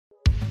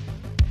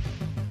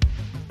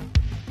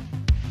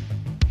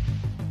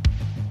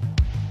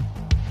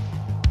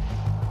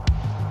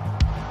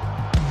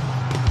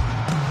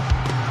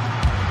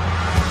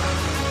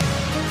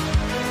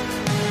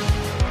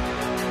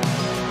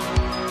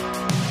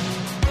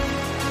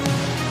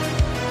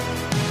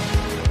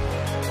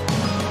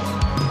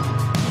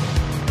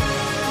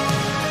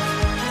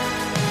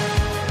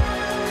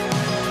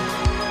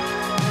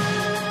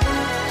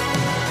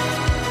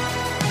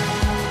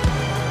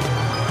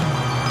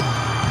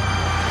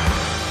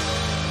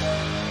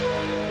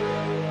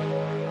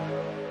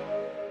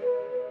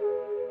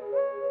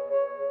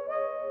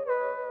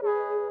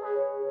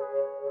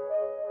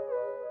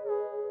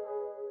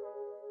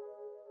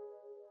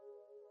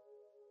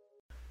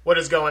What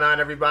is going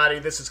on, everybody?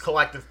 This is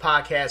Collective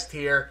Podcast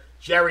here.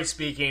 Jerry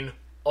speaking,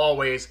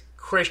 always.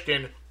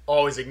 Christian,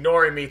 always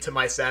ignoring me to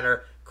my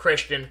center.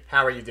 Christian,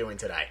 how are you doing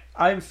today?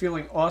 I'm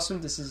feeling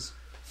awesome. This is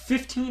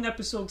 15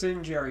 episodes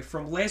in, Jerry,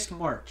 from last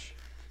March.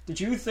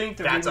 Did you think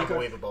that That's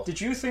unbelievable. Did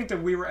you think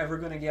that we were ever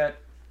going to get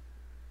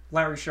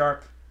Larry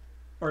Sharpe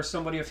or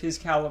somebody of his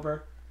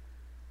caliber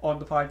on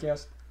the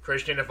podcast?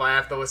 Christian, if I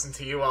have to listen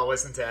to you, I'll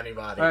listen to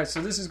anybody. All right,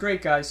 so this is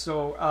great, guys.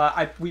 So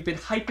we've been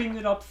hyping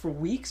it up for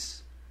weeks.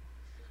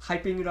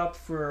 Hyping it up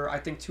for, I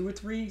think, 2 or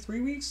 3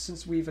 weeks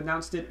since we've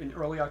announced it in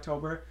early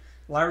October.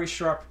 Larry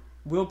Sharpe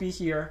will be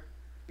here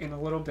in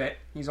a little bit.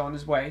 He's on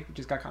his way. We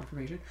just got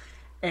confirmation.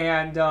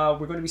 And we're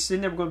going to be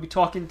sitting there. We're going to be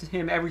talking to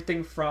him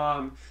everything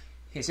from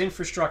his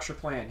infrastructure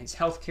plan, his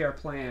healthcare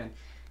plan,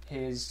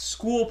 his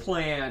school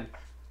plan,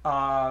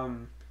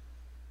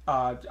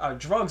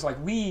 drugs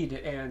like weed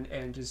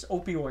and just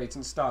opioids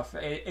and stuff.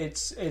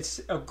 It's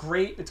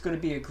going to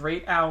be a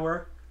great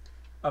hour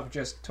of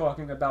just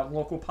talking about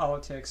local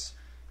politics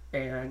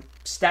and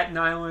Staten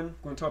Island.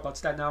 We're going to talk about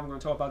Staten Island. We're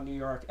going to talk about New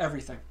York.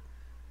 Everything.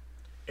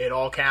 It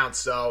all counts,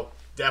 so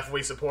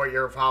definitely support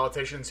your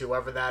politicians,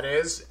 whoever that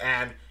is,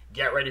 and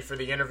get ready for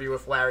the interview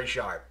with Larry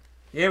Sharpe.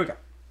 Here we go.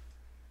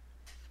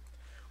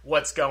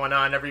 What's going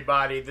on,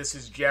 everybody? This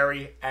is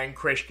Jerry and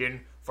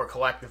Christian for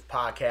Collective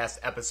Podcast,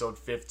 episode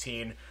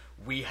 15.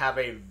 We have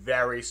a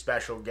very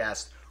special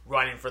guest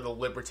running for the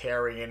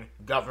Libertarian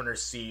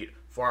governor's seat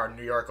for our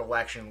New York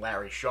election,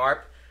 Larry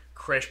Sharpe.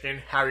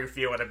 Christian, how are you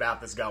feeling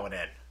about this going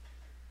in?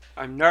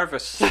 I'm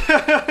nervous.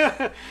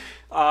 It's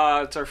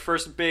our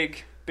first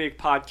big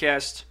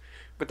podcast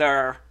with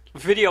our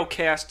video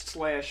cast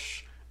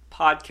 /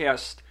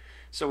 podcast.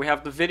 So we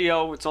have the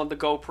video. It's on the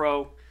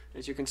GoPro,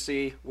 as you can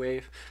see.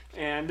 Wave.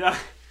 And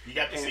you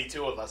got to see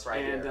two of us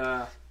right here.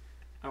 I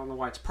don't know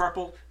why it's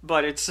purple,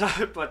 but it's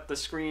but the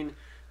screen.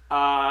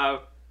 Of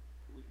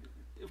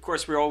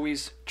course, we're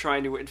always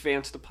trying to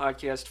advance the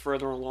podcast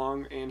further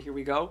along, and here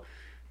we go.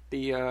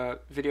 The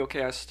video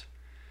cast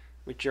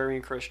with Jerry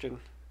and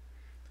Christian.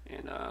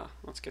 And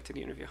let's get to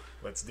the interview.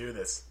 Let's do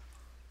this.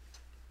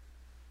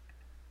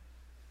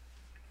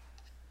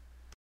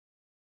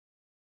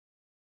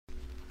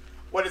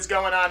 What is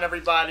going on,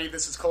 everybody?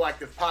 This is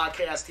Collective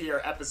Podcast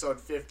here, episode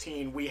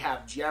 15. We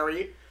have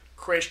Jerry,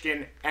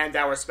 Christian, and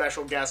our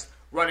special guest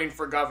running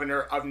for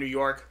governor of New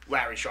York,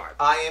 Larry Sharpe.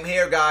 I am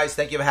here, guys.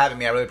 Thank you for having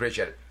me. I really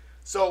appreciate it.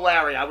 So,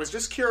 Larry, I was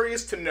just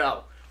curious to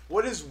know,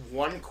 what is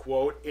one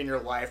quote in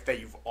your life that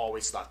you've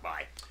always stuck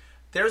by?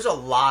 There's a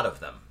lot of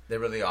them. There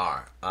really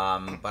are.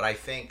 But I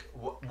think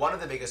one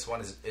of the biggest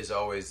ones is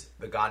always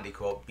the Gandhi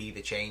quote, "Be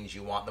the change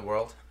you want in the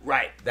world."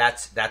 Right.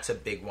 That's a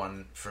big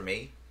one for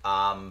me.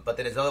 But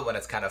then there's another one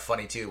that's kind of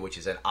funny, too, which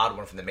is an odd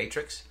one from The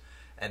Matrix.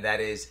 And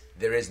that is,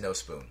 there is no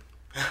spoon.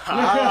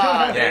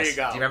 There you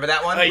go. Do you remember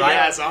that one? Right?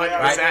 Yes,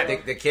 100%.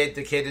 Right? The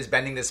kid is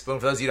bending the spoon.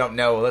 For those of you who don't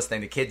know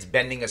listening, the kid's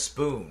bending a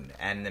spoon.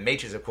 And in The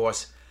Matrix, of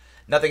course,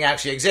 nothing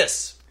actually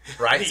exists.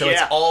 Right? So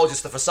It's all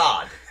just a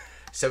facade.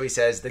 So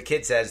the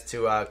kid says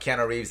to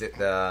Keanu Reeves,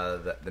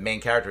 the main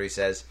character, he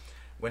says,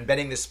 when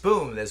bending the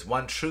spoon, there's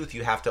one truth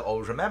you have to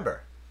always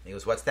remember. And he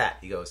goes, what's that?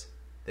 He goes,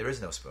 there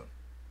is no spoon.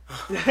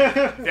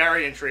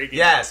 Very intriguing.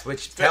 Yes,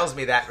 which tells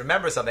me that,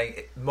 remember something,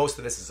 most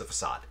of this is a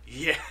facade.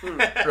 Yeah.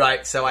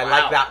 Right? So I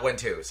like that one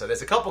too. So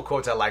there's a couple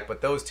quotes I like, but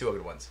those two are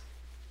good ones.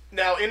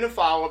 Now, in the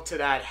follow-up to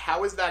that,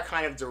 how has that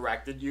kind of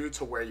directed you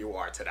to where you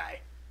are today?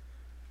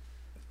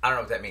 I don't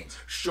know what that means.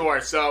 Sure.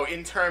 So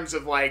in terms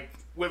of like,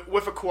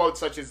 with a quote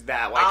such as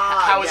that, like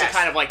how has it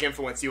kind of like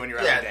influenced you in your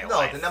everyday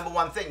life? The number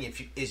one thing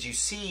is you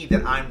see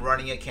that I'm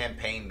running a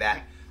campaign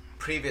that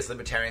previous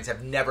libertarians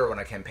have never run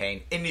a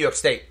campaign in New York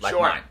State like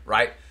mine,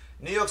 right?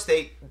 New York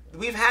State,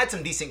 we've had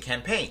some decent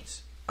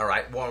campaigns, all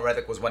right? Warren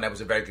Reddick was one that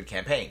was a very good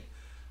campaign,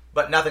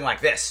 but nothing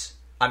like this.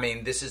 I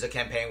mean, this is a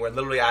campaign where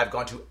literally I've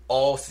gone to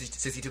all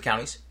 62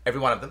 counties,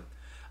 every one of them.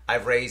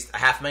 I've raised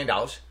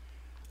 $500,000.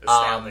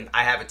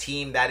 I have a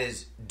team that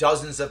is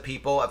dozens of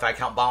people. If I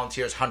count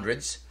volunteers,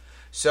 hundreds.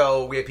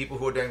 So we have people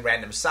who are doing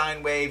random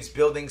sine waves,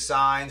 building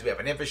signs. We have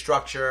an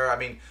infrastructure. I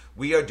mean,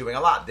 we are doing a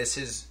lot.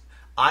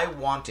 I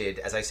wanted,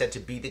 as I said,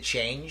 to be the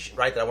change,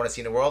 right, that I want to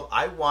see in the world.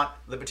 I want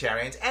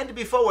libertarians, and to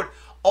be forward,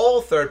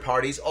 all third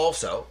parties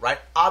also, right?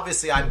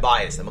 Obviously, I'm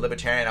biased. I'm a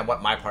libertarian. I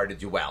want my party to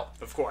do well.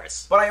 Of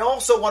course. But I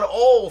also want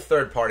all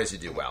third parties to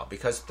do well,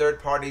 because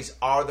third parties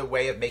are the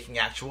way of making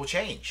actual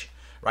change,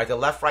 right? The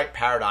left-right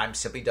paradigm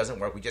simply doesn't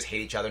work. We just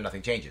hate each other.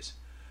 Nothing changes.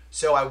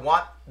 So I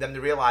want them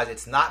to realize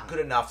it's not good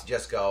enough to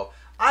just go,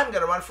 I'm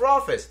going to run for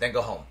office, then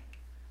go home.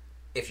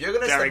 If you're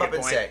going to step up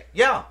and say,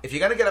 if you're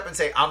going to get up and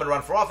say, I'm going to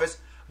run for office,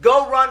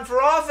 go run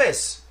for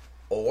office.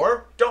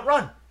 Or don't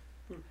run.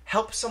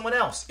 Help someone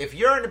else. If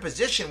you're in a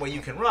position where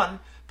you can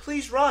run,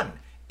 please run.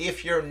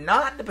 If you're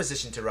not in a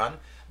position to run,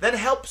 then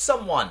help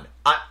someone.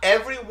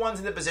 Everyone's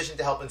in a position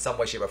to help in some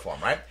way, shape, or form,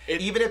 right?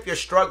 Even if you're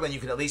struggling, you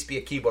can at least be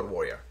a keyboard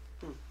warrior,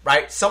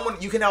 right?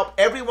 You can help.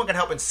 Everyone can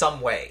help in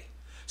some way.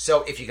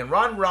 So if you can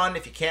run.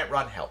 If you can't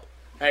run, help.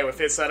 Hey, with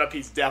his setup,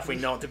 he's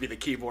definitely known to be the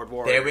keyboard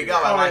warrior. There we go.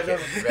 I like it.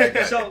 Very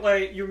good. So,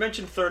 like, you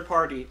mentioned third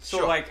party. So,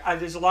 Sure. like,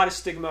 there's a lot of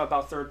stigma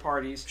about third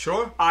parties.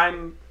 Sure.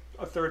 I'm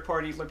a third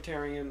party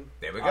libertarian.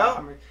 There we go.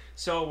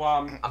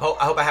 I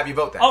hope I have you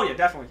vote then. Oh, yeah,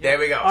 definitely. Yeah. There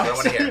we go. That's what I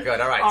want to hear. Good.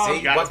 All right. See,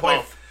 you got us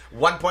both.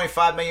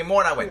 1.5 million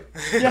more and I win.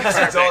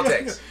 That's all it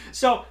takes.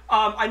 So,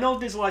 I know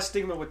there's a lot of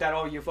stigma with that.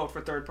 Oh, you vote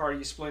for third party,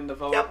 you split the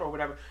vote, Yep. or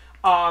whatever.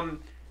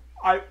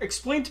 I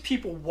explained to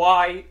people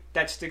why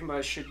that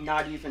stigma should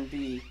not even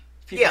be...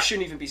 People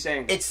shouldn't even be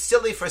saying that. It's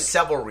silly for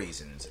several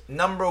reasons.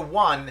 Number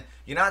one,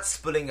 you're not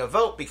splitting a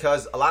vote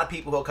because a lot of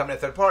people who are coming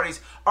to third parties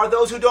are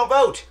those who don't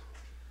vote.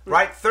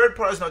 Right? Third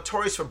parties are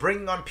notorious for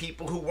bringing on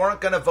people who weren't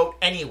going to vote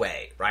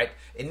anyway. Right?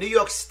 In New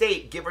York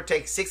State, give or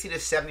take 60 to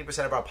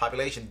 70% of our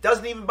population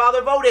doesn't even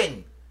bother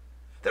voting.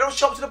 They don't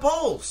show up to the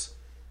polls.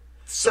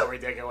 So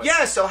ridiculous.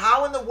 Yeah, so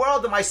how in the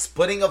world am I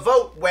splitting a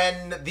vote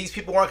when these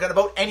people weren't going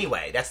to vote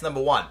anyway? That's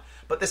number one.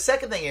 But the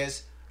second thing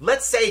is,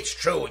 let's say it's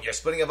true and you're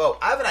splitting a vote.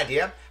 I have an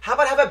idea. How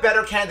about have a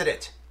better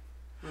candidate?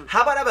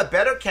 How about have a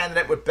better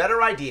candidate with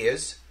better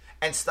ideas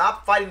and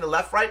stop fighting the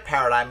left-right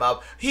paradigm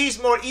of,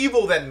 he's more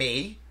evil than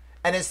me,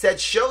 and instead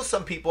show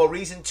some people a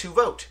reason to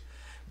vote.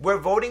 We're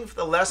voting for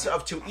the lesser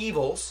of two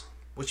evils,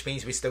 which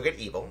means we still get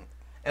evil.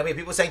 And we have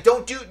people saying, you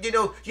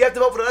have to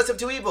vote for the lesser of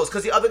two evils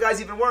because the other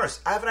guy's even worse.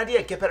 I have an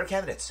idea. Get better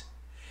candidates.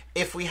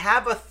 If we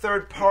have a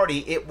third party,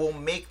 it will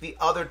make the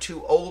other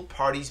two old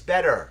parties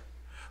better.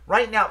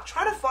 Right now,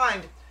 try to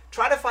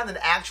find an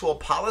actual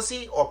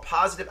policy or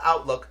positive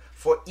outlook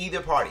for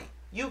either party.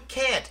 You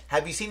can't.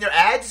 Have you seen their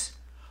ads?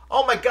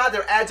 Oh my God,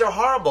 their ads are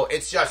horrible.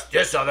 It's just,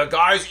 this other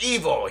guy's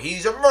evil.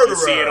 He's a murderer. You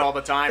see it all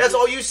the time. That's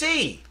all you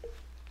see.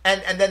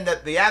 And then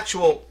the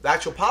actual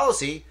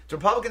policy, the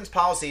Republicans'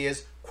 policy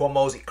is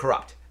Cuomo's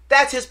corrupt.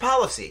 That's his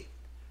policy.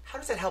 How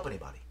does that help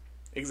anybody?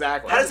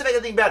 Exactly. How does it make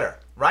anything better,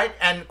 right?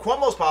 And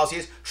Cuomo's policy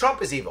is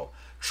Trump is evil.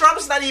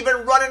 Trump's not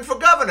even running for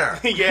governor.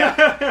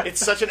 Yeah,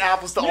 it's such an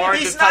apples to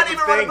oranges He's not type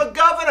even of running thing. for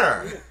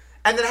governor.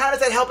 And then how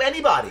does that help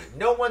anybody?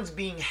 No one's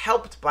being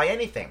helped by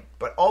anything.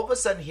 But all of a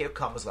sudden, here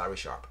comes Larry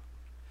Sharpe.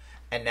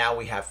 And now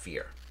we have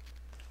fear.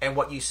 And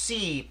what you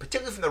see,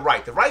 particularly from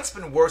the right's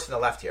been worse than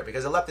the left here,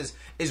 because the left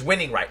is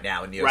winning right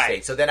now in New York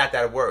State, so they're not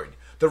that worried.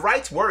 The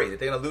right's worried that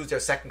they're going to lose their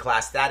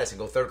second-class status and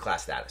go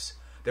third-class status.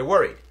 They're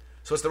worried.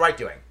 So what's the right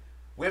doing?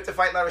 We have to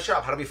fight Larry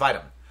Sharpe. How do we fight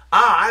him?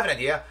 I have an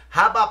idea.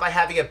 How about by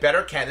having a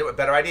better candidate with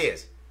better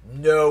ideas?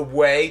 No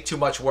way. Too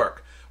much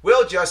work.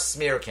 We'll just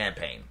smear a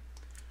campaign.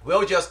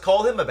 We'll just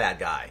call him a bad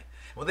guy.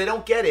 What they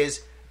don't get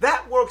is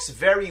that works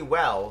very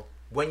well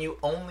when you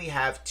only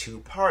have two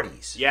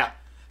parties. Yeah.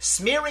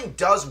 Smearing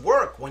does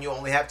work when you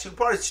only have two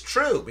parties. It's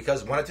true,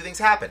 because one of two things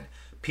happen.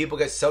 People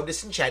get so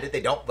disenchanted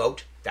they don't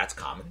vote. That's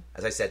common.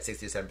 As I said,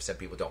 60 to 70% of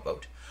people don't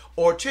vote.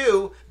 Or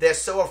two, they're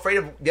so afraid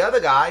of the other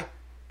guy,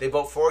 they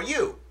vote for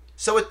you.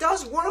 So it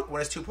does work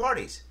when it's two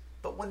parties.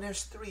 But when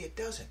there's three, it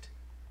doesn't.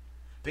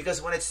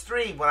 Because when it's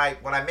three, when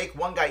I make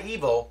one guy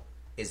evil,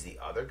 is the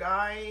other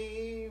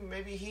guy,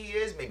 maybe he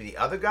is, maybe the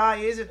other guy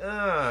isn't?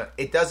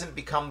 It doesn't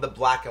become the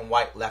black and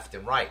white, left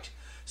and right.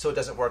 So it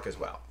doesn't work as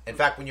well. In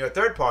fact, when you're a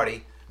third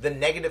party, the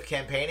negative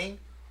campaigning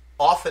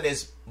often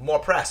is more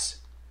press.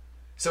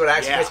 So it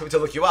actually gets people to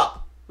look you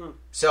up.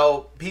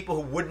 So people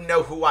who wouldn't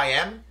know who I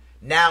am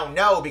now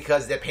know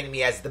because they're painting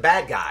me as the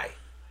bad guy.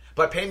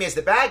 But painting me as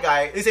the bad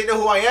guy, at least they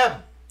know who I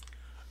am.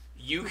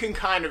 You can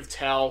kind of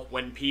tell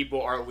when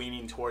people are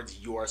leaning towards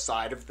your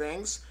side of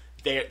things.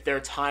 Their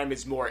time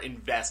is more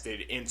invested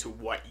into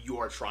what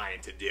you're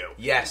trying to do.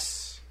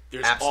 Yes.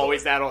 There's absolutely.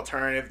 always that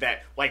alternative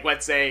that, like,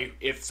 let's say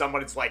if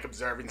someone's, like,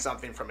 observing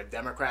something from a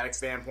Democratic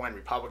standpoint,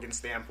 Republican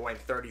standpoint,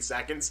 30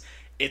 seconds,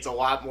 it's a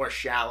lot more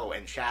shallow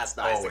and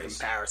chastised in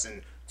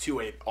comparison to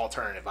an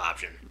alternative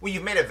option. Well,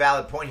 you've made a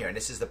valid point here, and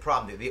this is the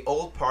problem. The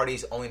old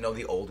parties only know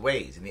the old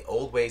ways, and the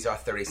old ways are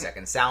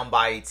 30-second sound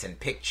bites and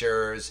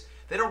pictures.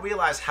 They don't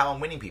realize how I'm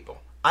winning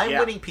people. I'm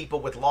winning people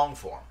with long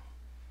form.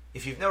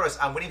 If you've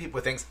noticed, I'm winning people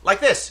with things like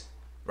this,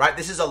 right?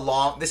 This is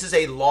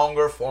a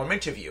longer form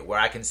interview where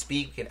I can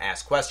speak, we can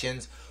ask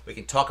questions, we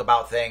can talk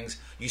about things.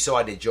 You saw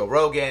I did Joe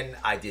Rogan,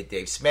 I did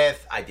Dave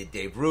Smith, I did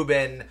Dave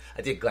Rubin,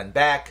 I did Glenn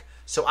Beck.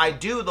 So I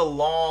do the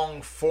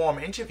long form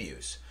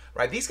interviews,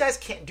 right? These guys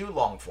can't do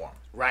long form,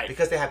 right?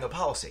 Because they have no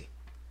policy.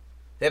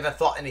 They haven't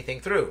thought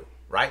anything through,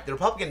 right? The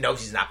Republican knows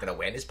he's not going to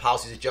win. His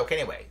policy's a joke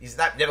anyway. He's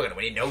never going to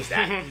win. He knows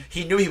that.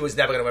 He knew he was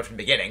never going to win from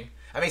the beginning.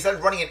 I mean, he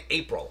started running in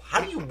April.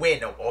 How do you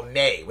win, or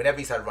May, whenever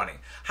he started running?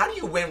 How do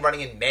you win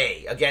running in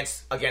May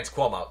against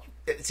Cuomo?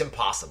 It's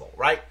impossible,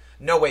 right?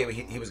 No way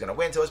he was going to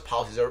win, so his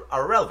policies are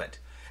irrelevant.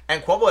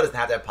 And Cuomo doesn't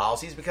have that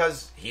policies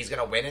because he's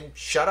going to win and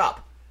shut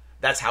up.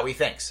 That's how he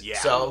thinks. Yeah.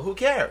 So who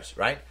cares,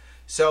 right?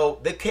 So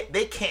they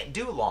can't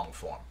do long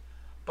form.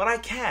 But I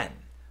can.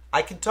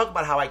 I can talk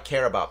about how I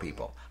care about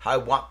people, how I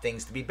want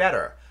things to be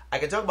better. I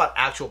can talk about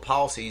actual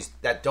policies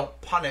that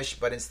don't punish,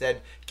 but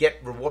instead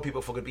reward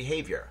people for good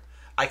behavior.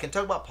 I can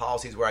talk about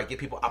policies where I give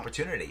people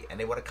opportunity and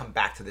they want to come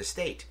back to the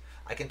state.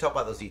 I can talk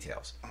about those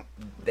details.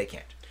 They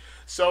can't.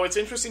 So it's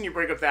interesting you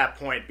bring up that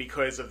point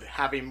because of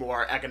having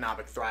more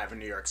economic thrive in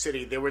New York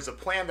City. There was a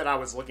plan that I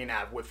was looking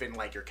at within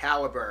like your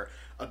caliber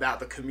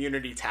about the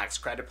community tax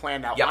credit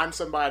plan. Now, I'm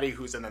somebody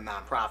who's in the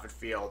nonprofit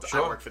field.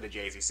 I work for the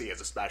JCC as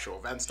a special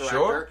events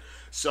director.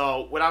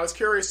 So what I was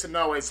curious to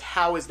know is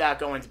how is that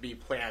going to be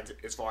planned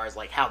as far as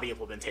like how the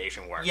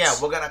implementation works? Yeah,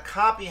 we're going to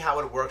copy how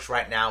it works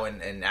right now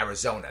in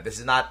Arizona. This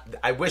is not,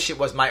 I wish it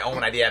was my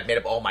own idea. I've made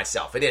up all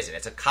myself. It isn't.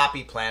 It's a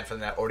copy plan from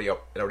that it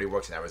already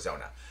works in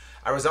Arizona.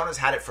 Arizona's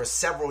had it for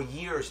several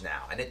years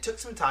now, and it took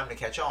some time to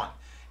catch on.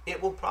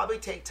 It will probably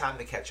take time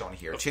to catch on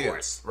here, too. Of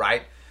course.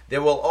 Right?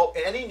 There will,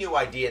 any new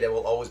idea, there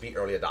will always be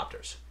early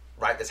adopters,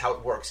 right? That's how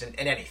it works in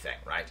anything,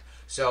 right?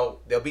 So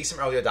there'll be some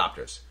early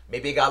adopters.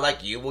 Maybe a guy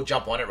like you will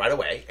jump on it right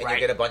away, and you'll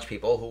get a bunch of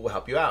people who will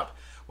help you out.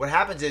 What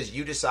happens is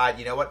you decide,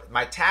 you know what,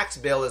 my tax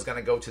bill is going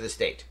to go to the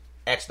state,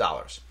 X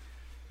dollars.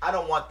 I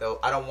don't want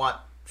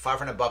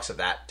 $500 of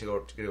that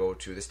to go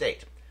to the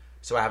state.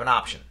 So I have an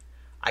option.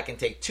 I can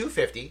take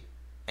 $250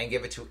 and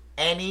give it to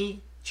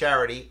any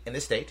charity in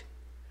the state,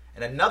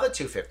 and another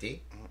 $250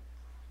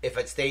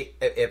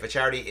 if a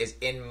charity is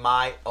in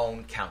my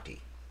own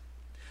county.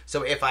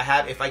 So if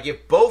I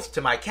give both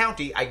to my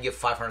county, I can give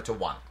 $500 to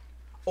one,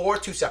 or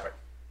two separate.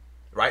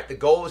 Right? The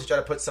goal is to try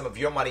to put some of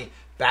your money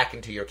back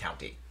into your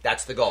county.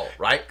 That's the goal,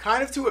 right?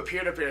 Kind of to a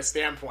peer-to-peer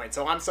standpoint.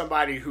 So I'm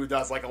somebody who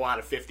does like a lot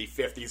of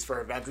 50-50s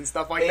for events and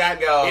stuff like that.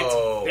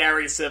 It's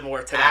very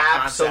similar to that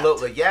concept.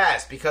 Absolutely,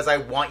 yes. Because I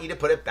want you to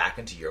put it back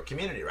into your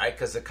community, right?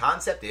 Because the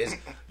concept is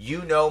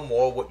you know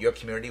more what your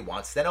community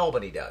wants than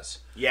Albany does.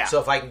 Yeah. So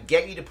if I can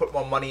get you to put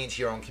more money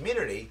into your own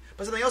community,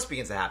 but something else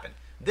begins to happen.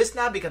 This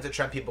now becomes a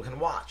trend people can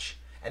watch.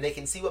 And they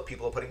can see what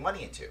people are putting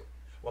money into.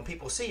 When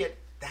people see it,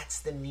 that's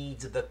the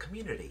needs of the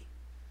community.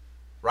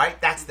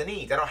 Right? That's the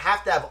needs. I don't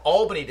have to have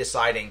Albany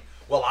deciding,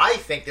 well, I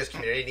think this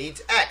community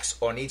needs X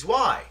or needs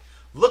Y.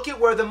 Look at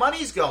where the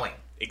money's going.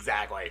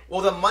 Exactly.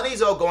 Well, the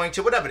money's all going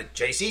to whatever,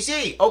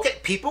 JCC. Okay,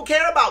 people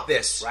care about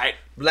this. Right.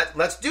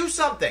 Let's do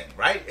something,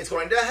 right? It's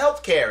going to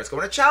healthcare. It's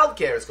going to child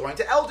care. It's going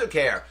to elder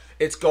care.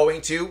 It's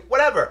going to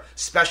whatever,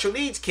 special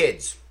needs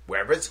kids.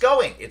 Wherever it's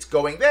going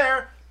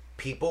there.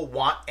 People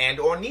want and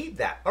or need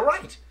that. All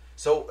right.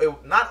 So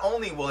not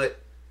only will it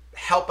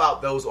help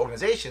out those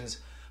organizations,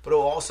 but it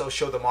will also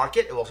show the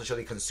market, it will also show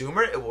the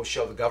consumer, it will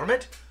show the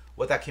government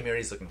what that community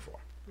is looking for.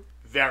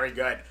 Very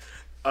good.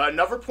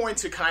 Another point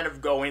to kind of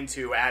go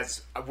into,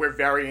 as we're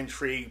very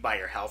intrigued by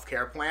your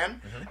healthcare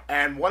plan,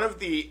 and one of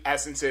the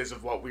essences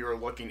of what we were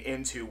looking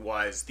into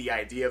was the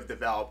idea of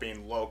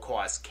developing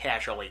low-cost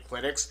cash-only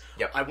clinics.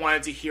 Yep. I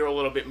wanted to hear a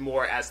little bit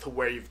more as to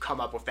where you've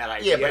come up with that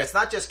idea. Yeah, but it's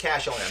not just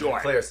cash-only. Sure.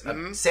 I'm clear.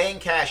 Saying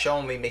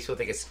cash-only makes people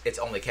think it's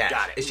only cash.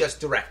 Got it. It's just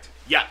direct.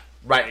 Yeah.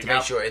 Right, to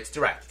make sure it's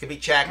direct. It could be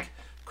check,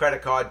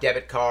 credit card,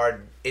 debit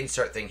card,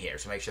 insert thing here.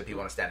 So make sure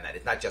people understand that.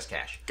 It's not just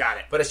cash. Got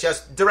it. But it's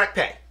just direct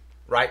pay.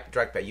 Right?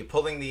 Direct pay. You're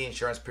pulling the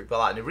insurance people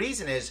out. And the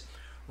reason is,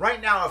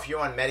 right now, if you're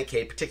on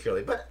Medicaid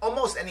particularly, but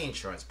almost any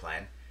insurance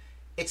plan,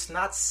 it's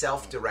not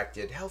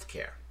self-directed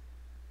healthcare.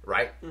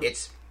 Right?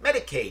 It's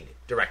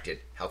Medicaid-directed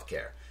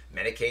healthcare.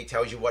 Medicaid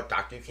tells you what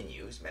doctor you can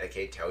use.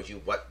 Medicaid tells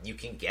you what you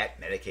can get.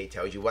 Medicaid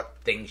tells you what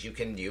things you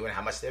can do and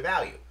how much they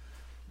value.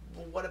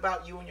 Well, what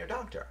about you and your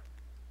doctor?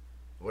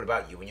 What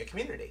about you and your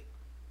community?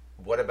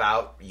 What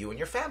about you and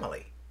your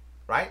family?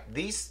 Right?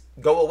 These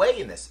go away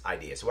in this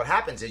idea. So what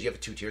happens is you have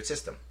a two-tiered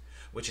system,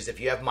 which is if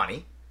you have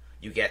money,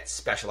 you get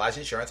specialized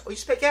insurance, or you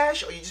just pay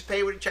cash, or you just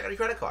pay with check on your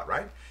credit card,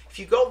 right? If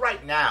you go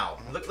right now,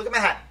 look at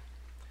Manhattan.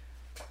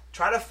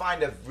 Try to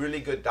find a really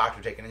good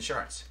doctor taking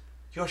insurance.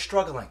 You're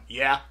struggling.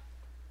 Yeah.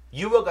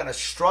 You are going to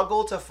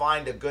struggle to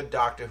find a good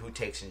doctor who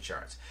takes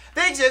insurance.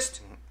 They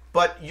exist,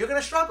 but you're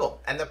going to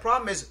struggle. And the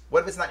problem is,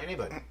 what if it's not your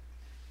neighborhood?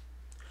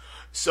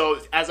 So,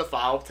 as a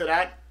follow-up to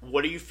that,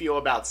 what do you feel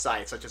about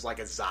sites such as like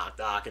a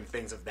ZocDoc and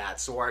things of that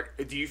sort?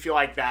 Do you feel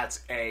like that's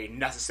a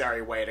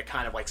necessary way to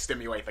kind of like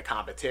stimulate the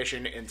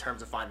competition in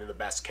terms of finding the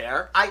best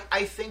care?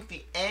 I think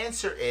the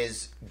answer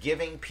is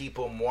giving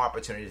people more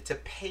opportunity to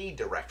pay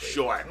directly.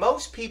 Sure.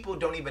 Most people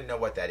don't even know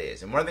what that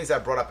is. And one of the things I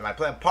brought up in my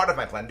plan, part of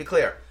my plan, to be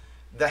clear,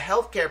 the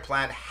healthcare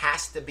plan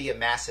has to be a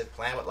massive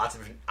plan with lots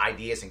of different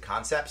ideas and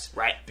concepts.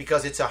 Right.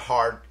 Because it's a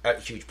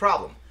huge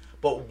problem.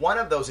 But one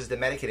of those is the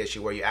Medicaid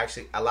issue, where you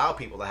actually allow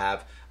people to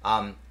have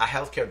a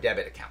healthcare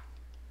debit account.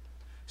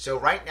 So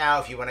right now,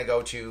 if you want to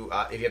go to,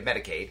 if you have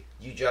Medicaid,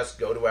 you just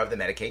go to wherever the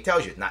Medicaid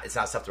tells you. It's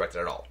not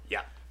self-directed at all.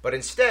 Yeah. But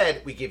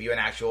instead, we give you an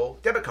actual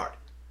debit card,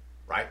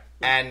 right?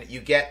 And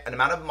you get an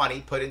amount of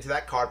money put into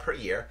that card per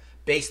year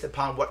based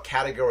upon what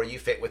category you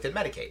fit within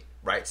Medicaid,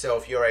 right? So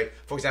if you're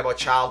for example, a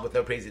child with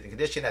no pre-existing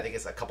condition, I think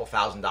it's a couple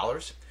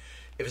 $1,000s.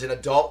 If it's an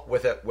adult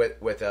with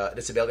a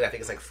disability, I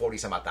think it's like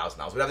 $40,000,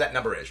 whatever that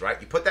number is, right?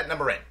 You put that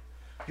number in.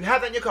 You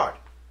have that in your card.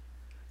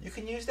 You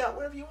can use that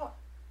wherever you want.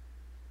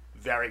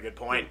 Very good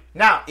point.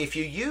 Now, if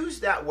you use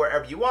that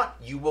wherever you want,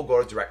 you will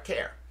go to direct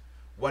care.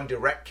 When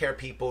direct care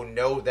people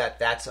know that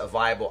that's a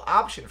viable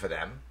option for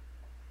them,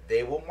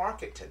 they will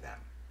market to them.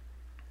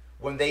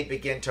 When they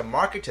begin to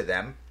market to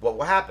them, what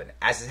will happen?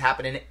 As has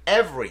happened in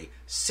every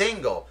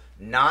single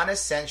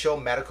non-essential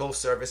medical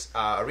service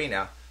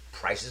arena,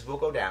 prices will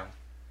go down,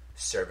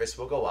 service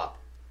will go up,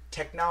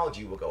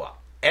 technology will go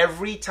up.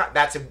 Every time,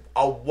 that's a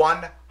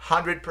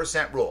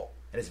 100% rule.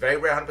 And it's very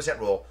rare 100%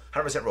 rule.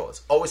 100% rule.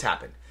 It's always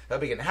happened.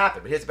 That'll begin to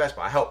happen. But here's the best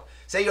part. I hope.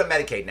 Say you're on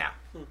Medicaid now.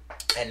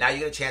 And now you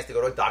get a chance to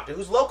go to a doctor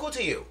who's local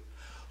to you.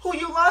 Who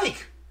you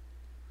like.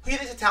 Who you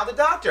think is a talented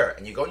doctor.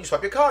 And you go and you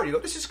swipe your card. You go,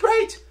 this is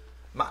great.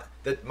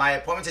 My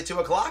appointment's at 2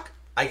 o'clock.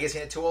 I get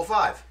in at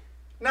 2:05.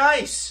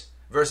 Nice.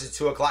 Versus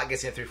 2 o'clock,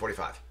 gets in at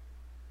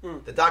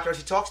 3:45. The doctor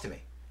actually talks to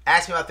me.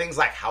 Asks me about things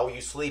like, how are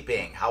you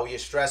sleeping? How are your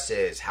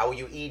stresses? How are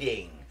you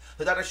eating?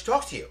 The doctor actually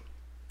talks to you.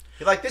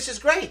 You're like, this is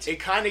great. It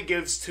kind of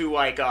gives to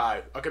like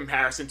a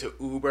comparison to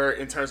Uber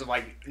in terms of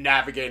like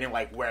navigating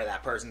like where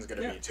that person's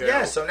going to be too.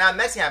 Yeah, so now the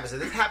next thing happens is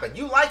this happened.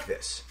 You like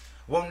this.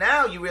 Well,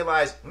 now you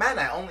realize, man,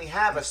 I only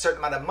have a certain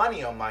amount of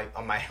money on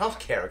my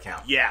healthcare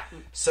account. Yeah.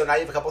 So now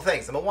you have a couple of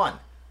things. Number one,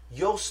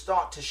 you'll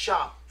start to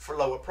shop for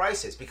lower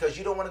prices because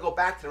you don't want to go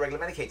back to the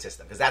regular Medicaid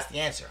system because that's the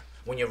answer.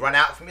 When you run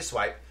out from your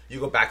swipe, you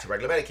go back to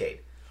regular Medicaid.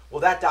 Well,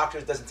 that doctor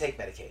doesn't take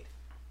Medicaid.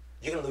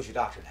 You're going to lose your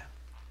doctor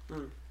now.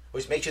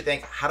 Which makes you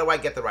think, how do I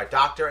get the right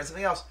doctor? And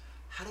something else,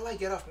 how do I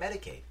get off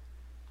Medicaid?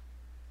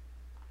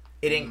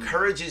 It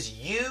encourages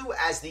you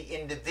as the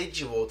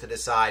individual to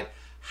decide,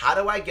 how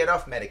do I get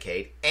off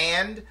Medicaid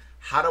and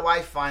how do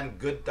I find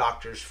good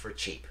doctors for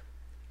cheap?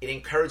 It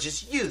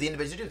encourages you, the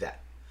individual, to do that.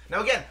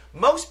 Now again,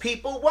 most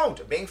people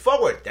won't. Being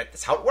forward,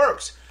 that's how it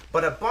works.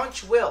 But a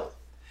bunch will.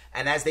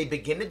 And as they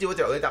begin to do it,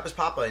 their early adopters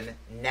pop in,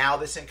 now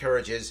this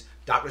encourages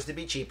doctors to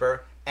be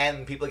cheaper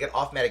and people get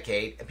off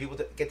Medicaid and people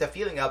to get the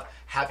feeling of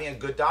having a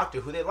good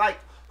doctor who they like,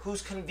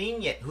 who's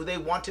convenient, who they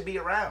want to be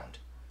around.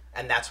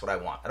 And that's what I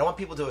want. I don't want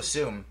people to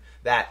assume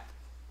that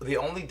the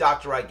only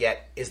doctor I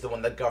get is the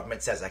one the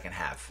government says I can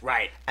have.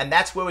 Right. And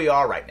that's where we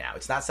are right now.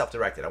 It's not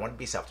self-directed. I want to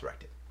be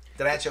self-directed.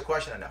 Did I answer your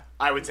question or no?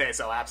 I would say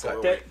so,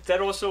 absolutely. That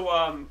also,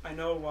 I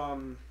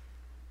know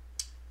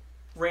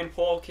Rand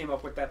Paul came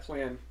up with that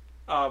plan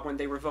when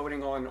they were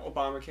voting on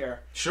Obamacare.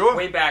 Sure.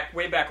 Way back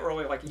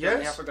early, like a year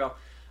and a half ago.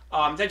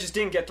 That just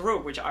didn't get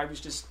through, which I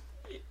was just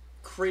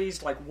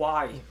crazed, like,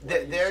 why?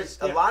 There's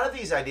a lot of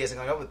these ideas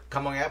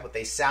coming up with,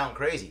 they sound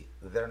crazy.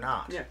 They're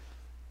not. Yeah.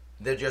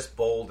 They're just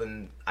bold,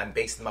 and I'm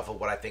basing them off of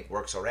what I think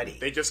works already.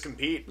 They just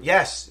compete.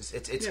 Yes,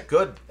 it's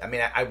good. I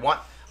mean, I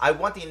want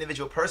the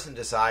individual person to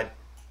decide,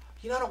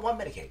 I don't want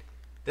Medicaid.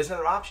 There's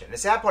another option. The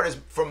sad part is,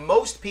 for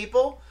most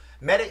people,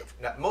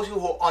 most people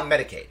who are on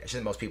Medicaid, I shouldn't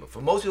say most people, for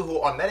most people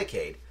who are on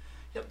Medicaid,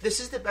 this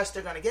is the best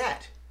they're going to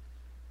get.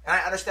 And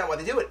I understand why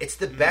they do it. It's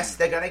the best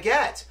they're going to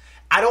get.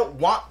 I don't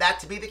want that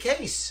to be the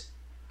case.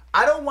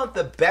 I don't want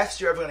the best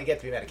you're ever going to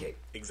get to be Medicaid.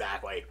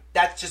 Exactly.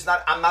 That's just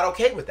not, I'm not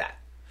okay with that.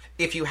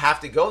 If you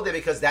have to go there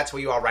because that's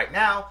where you are right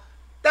now,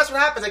 that's what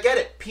happens. I get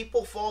it.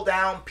 People fall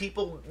down.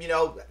 People,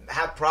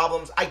 have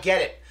problems. I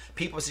get it.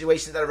 People in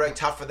situations that are very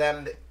tough for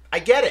them. I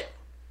get it.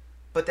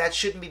 But that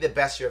shouldn't be the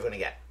best you're ever going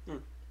to get.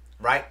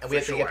 Right? And we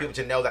have to get people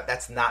to know that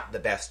that's not the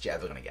best you're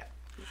ever going to get.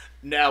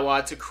 Now,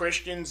 to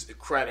Christian's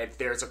credit,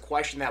 there's a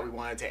question that we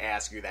wanted to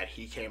ask you that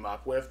he came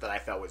up with that I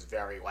felt was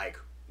very,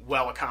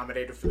 well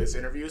accommodated for this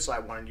interview, so I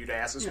wanted you to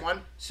ask this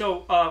one.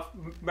 So,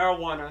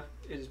 marijuana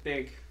is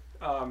big.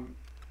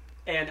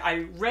 And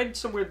I read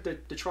somewhere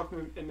that the Trump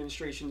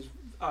administration's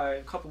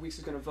a couple weeks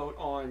is going to vote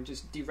on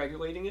just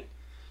deregulating it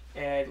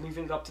and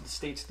leaving it up to the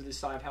states to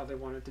decide how they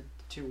wanted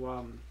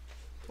to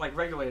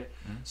regulate it.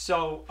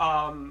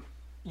 So,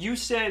 you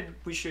said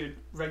we should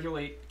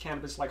regulate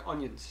cannabis like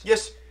onions.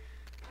 Yes.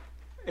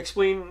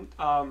 Explain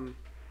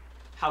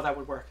how that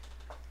would work.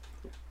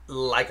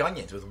 Like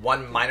onions, with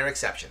one minor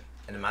exception.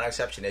 And the minor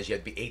exception is you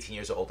have to be 18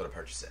 years or older to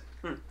purchase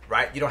it.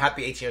 Right? You don't have to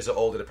be 18 years or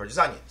older to purchase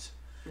onions.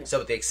 Yeah. So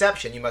with the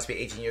exception, you must be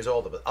 18 years or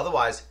older. But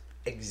otherwise,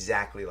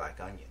 exactly like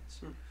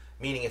onions.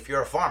 Meaning if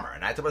you're a farmer,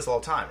 and I talk about this all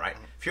the time, right?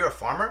 If you're a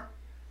farmer,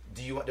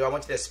 do I want you to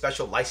have a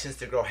special license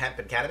to grow hemp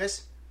and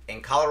cannabis?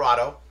 In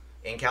Colorado,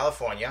 in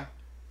California,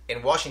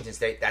 in Washington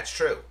State, that's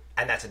true.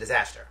 And that's a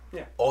disaster.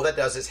 Yeah. All that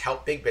does is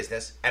help big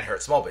business and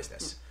hurt small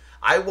business.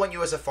 I want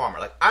you as a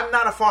farmer. I'm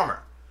not a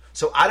farmer.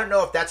 So I don't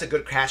know if that's a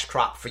good cash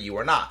crop for you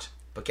or not.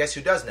 But guess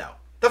who does know?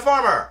 The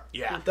farmer.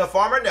 Yeah. The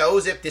farmer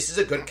knows if this is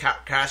a good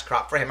cash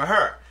crop for him or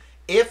her.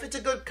 If it's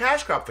a good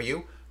cash crop for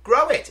you,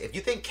 grow it. If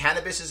you think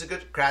cannabis is a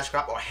good cash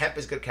crop or hemp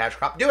is a good cash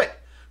crop, do it.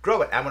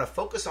 Grow it. I'm going to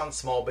focus on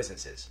small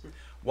businesses.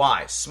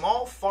 Why?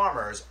 Small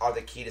farmers are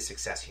the key to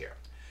success here.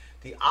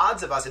 The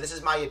odds of us, and this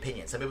is my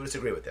opinion, some people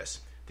disagree with this,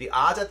 the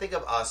odds, I think,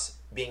 of us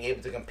being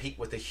able to compete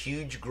with the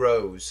huge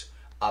grows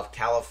of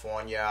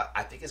California,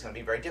 I think is going to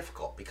be very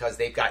difficult because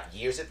they've got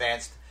years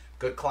advanced,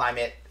 good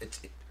climate.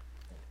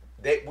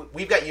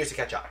 We've got years to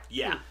catch up.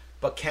 Yeah.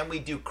 But can we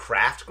do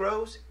craft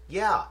grows?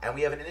 Yeah, and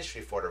we have an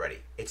industry for it already.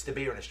 It's the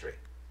beer industry.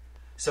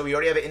 So we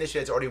already have an industry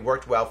that's already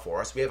worked well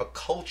for us. We have a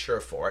culture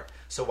for it.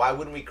 So why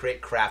wouldn't we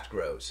create craft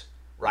grows,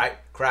 right?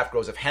 Craft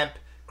grows of hemp,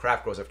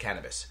 craft grows of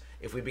cannabis.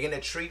 If we begin to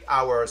treat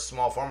our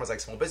small farmers like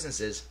small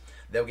businesses,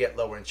 they'll get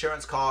lower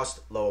insurance costs,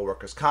 lower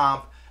workers'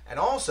 comp, and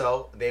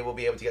also they will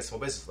be able to get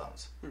small business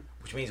loans,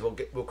 which means we'll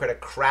create a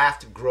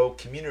craft grow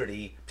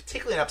community,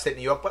 particularly in upstate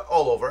New York, but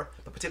all over,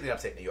 but particularly in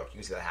upstate New York. You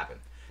can see that happen.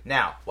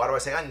 Now, why do I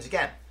say onions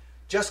again?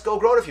 Just go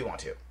grow it if you want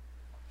to.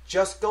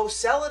 Just go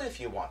sell it if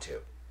you want to.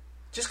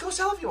 Just go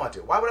sell it if you want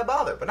to. Why would I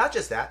bother? But not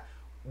just that.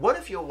 What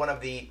if you're one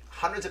of the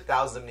hundreds of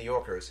thousands of New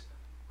Yorkers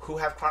who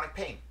have chronic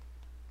pain?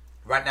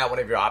 Right now, one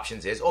of your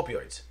options is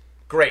opioids.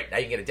 Great. Now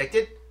you can get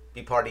addicted,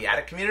 be part of the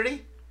addict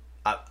community.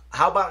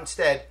 How about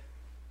instead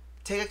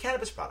take a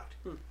cannabis product?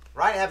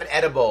 Right? Have an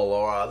edible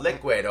or a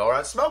liquid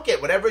or smoke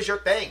it, whatever is your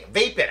thing.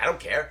 Vape it, I don't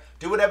care.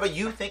 Do whatever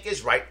you think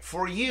is right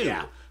for you.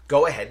 Yeah.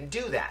 Go ahead and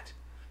do that.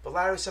 But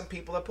Larry, some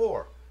people are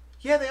poor.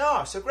 Yeah, they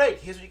are. So great.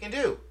 Here's what you can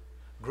do.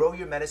 Grow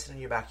your medicine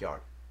in your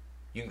backyard.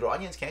 You can grow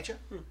onions, can't you?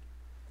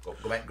 Grow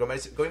your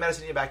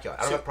medicine in your backyard.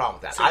 I don't have a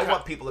problem with that. I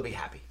want people to be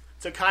happy.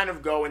 To kind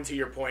of go into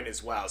your point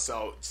as well,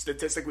 so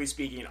statistically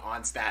speaking,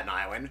 on Staten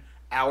Island,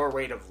 our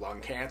rate of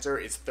lung cancer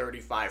is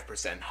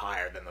 35%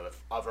 higher than the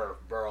other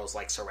boroughs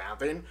like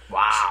surrounding.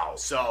 Wow.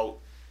 So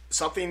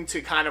something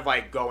to kind of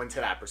like go into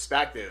that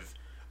perspective,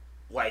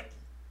 like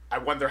I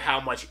wonder how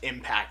much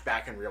impact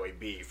that can really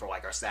be for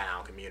like our Staten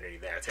Island community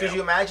there too. Could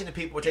you imagine if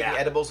people were taking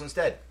edibles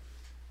instead?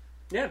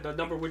 Yeah, the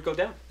number would go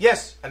down.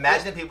 Yes.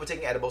 Imagine if people were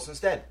taking edibles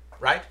instead,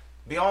 right?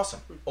 Be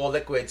awesome. Or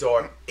liquids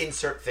or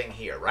insert thing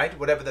here, right?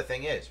 Whatever the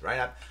thing is,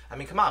 right? I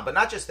mean, come on. But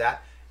not just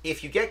that.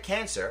 If you get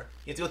cancer,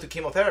 you have to go through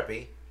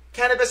chemotherapy.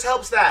 Cannabis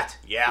helps that.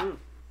 Yeah.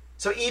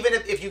 So even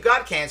if you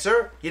got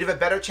cancer, you'd have a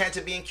better chance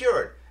of being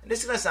cured. And this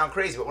is going to sound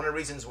crazy, but one of the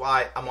reasons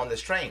why I'm on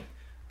this train,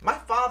 my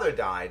father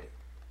died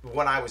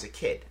when I was a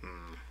kid.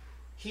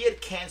 He had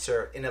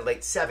cancer in the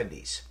late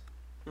 70s.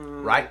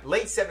 Right?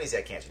 Late 70s he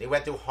had cancer. He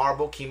went through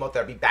horrible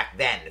chemotherapy back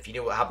then. If you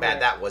knew how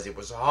bad that was, it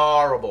was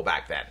horrible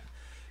back then.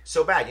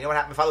 So bad. You know what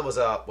happened? My father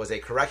was a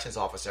corrections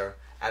officer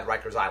at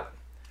Rikers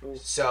Island.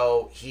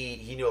 So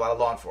he knew a lot of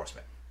law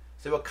enforcement.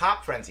 So there were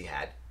cop friends he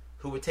had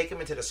who would take him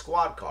into the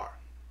squad car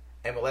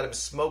and would let him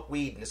smoke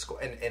weed in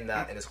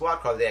the squad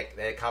car they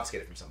had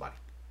confiscated from somebody.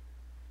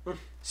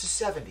 It's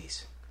the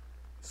 70s.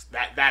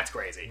 That's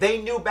crazy.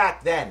 They knew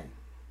back then.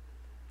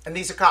 And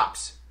these are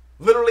cops.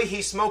 Literally,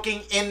 he's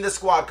smoking in the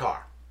squad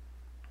car.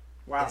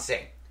 Wow.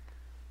 Insane.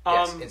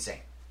 Yes,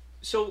 insane.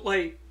 So,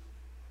 like,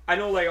 I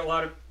know, like, a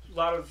lot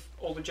of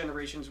older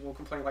generations will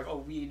complain, like, oh,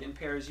 weed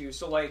impairs you.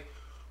 So, like,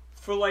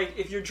 for, like,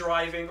 if you're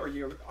driving or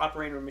you're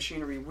operating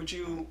machinery, would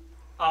you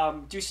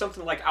do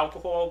something like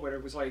alcohol, where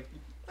it was, like,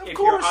 if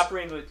you're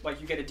operating,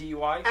 like, you get a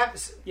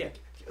DUI? Yeah.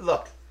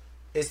 Look,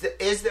 is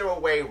there a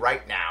way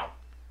right now,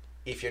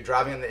 if you're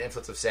driving under the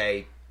influence of,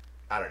 say,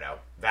 I don't know,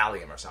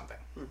 Valium or something,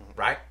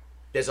 right?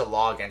 There's a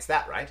law against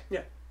that, right?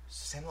 Yeah. It's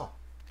the same law.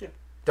 Yeah.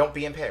 Don't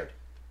be impaired.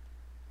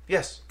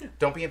 Yes. Yeah.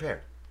 Don't be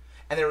impaired.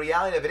 And the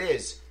reality of it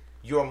is,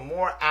 you're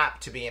more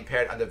apt to be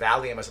impaired under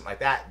Valium or something like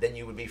that than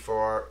you would be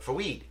for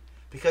weed.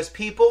 Because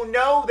people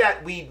know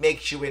that weed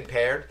makes you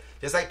impaired,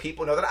 just like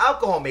people know that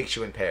alcohol makes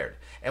you impaired.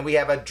 And we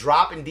have a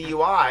drop in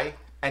DUI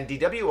and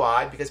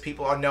DWI because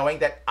people are knowing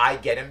that I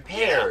get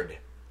impaired. Yeah.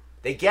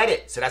 They get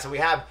it. So that's what we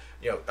have,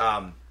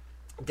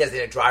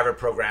 designated driver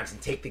programs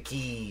and take the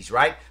keys,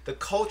 right? The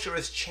culture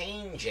is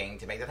changing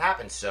to make that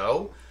happen.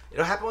 So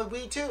it'll happen with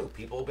weed too.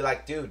 People will be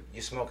like, dude,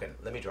 you're smoking.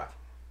 Let me drive.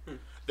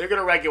 They're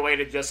going to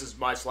regulate it just as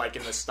much like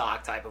in the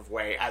stock type of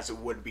way as it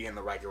would be in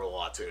the regular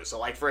law too. So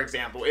like, for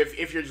example,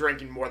 if you're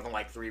drinking more than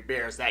like 3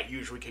 beers, that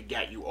usually could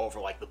get you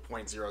over like the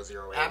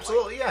 0.008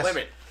 Absolutely, yes.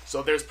 limit.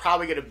 So there's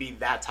probably going to be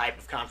that type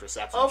of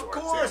contraception. Of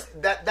course.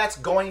 That's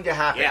going to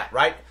happen,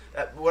 right?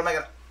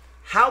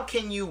 How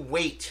can you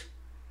wait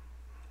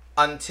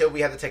until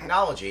we have the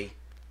technology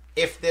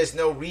if there's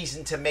no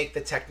reason to make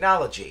the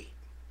technology?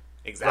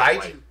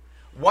 Exactly. Right?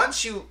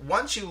 Once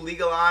you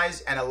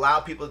legalize and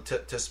allow people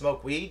to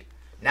smoke weed,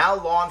 now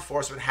law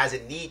enforcement has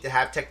a need to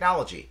have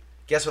technology.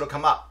 Guess what'll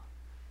come up?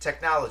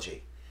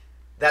 Technology.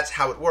 That's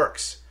how it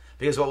works.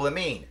 Because what will it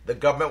mean? The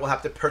government will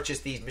have to purchase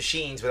these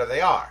machines, whatever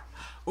they are.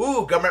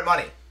 Ooh, government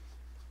money.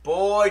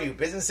 Boy, do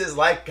businesses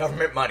like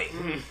government money.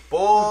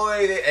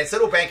 Boy, and so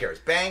do bankers.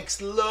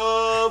 Banks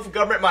love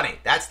government money.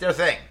 That's their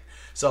thing.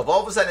 So if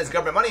all of a sudden there's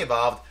government money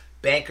involved,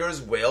 bankers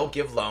will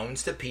give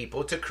loans to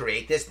people to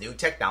create this new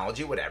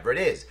technology, whatever it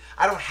is.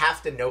 I don't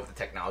have to know what the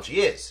technology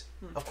is.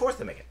 Of course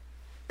they make it.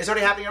 It's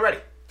already happening already.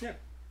 Yeah,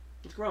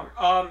 it's growing.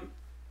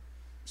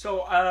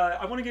 So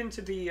I want to get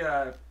into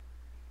the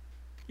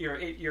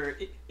your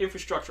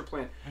infrastructure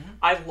plan.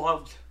 I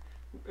loved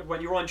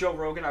when you were on Joe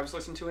Rogan. I was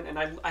listening to it, and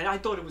I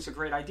thought it was a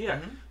great idea.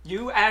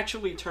 You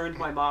actually turned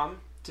my mom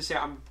to say,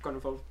 I'm going to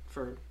vote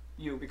for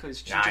you because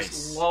she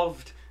just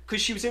loved.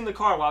 Because she was in the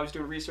car while I was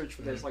doing research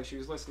for this, like she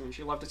was listening.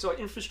 She loved it. So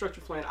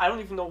infrastructure plan, I don't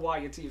even know why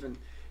hasn't even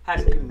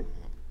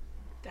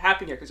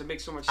happened yet, because it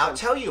makes so much sense. I'll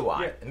tell you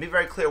why. And be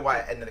very clear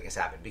why nothing has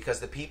happened. Because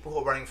the people who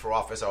are running for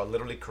office are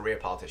literally career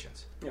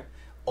politicians. Yeah.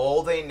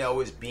 All they know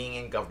is being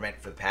in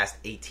government for the past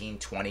 18,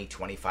 20,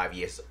 25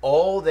 years.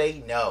 All they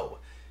know.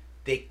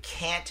 They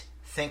can't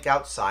think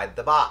outside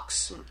the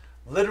box.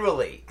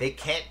 Literally, they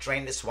can't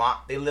drain the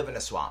swamp. They live in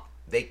a swamp.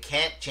 They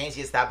can't change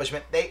the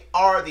establishment. They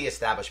are the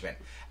establishment.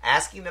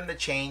 Asking them to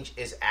change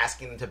is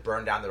asking them to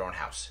burn down their own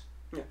house.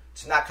 Yeah.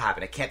 It's not going to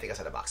happen. They can't think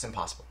outside the box.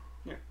 Impossible.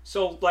 Yeah.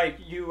 So, like,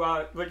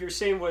 what you're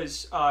saying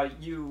was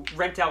you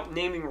rent out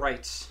naming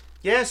rights.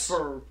 Yes.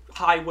 For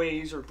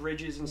highways or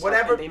bridges and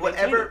whatever,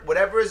 stuff.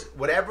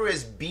 Whatever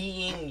is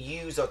being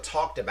used or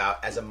talked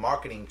about as a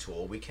marketing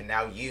tool, we can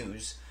now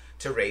use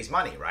to raise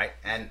money, right?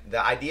 And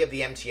the idea of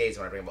the MTA is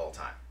what I bring up all the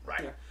time,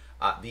 right?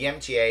 Yeah. The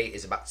MTA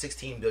is about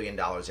 $16 billion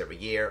every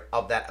year.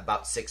 Of that,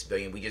 about $6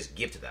 billion we just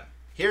give to them.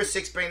 Here's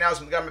 $6 billion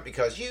from the government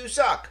because you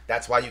suck.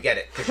 That's why you get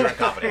it, because you're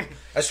incompetent.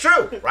 That's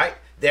true, right?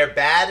 They're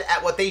bad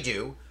at what they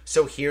do,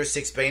 so here's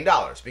 $6 billion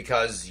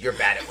because you're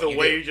bad at what you do. The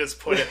way you just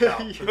put it,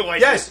 though.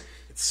 Like, yes.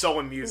 It's so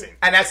amusing.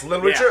 And that's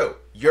literally true.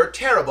 You're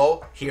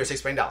terrible, here's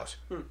 $6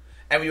 billion.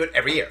 And we do it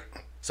every year.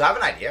 So I have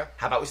an idea.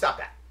 How about we stop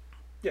that?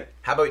 Yeah.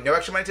 How about no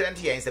extra money to the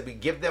MTA, instead we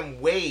give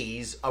them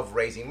ways of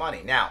raising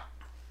money? Now,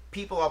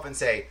 people often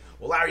say,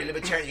 well, Larry, you're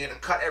libertarian, you're going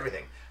to cut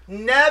everything.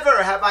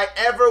 Never have I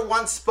ever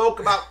once spoke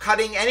about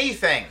cutting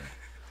anything.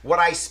 What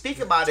I speak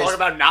about is... Talk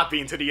about not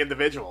being to the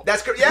individual.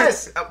 That's correct.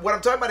 Yes. What I'm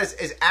talking about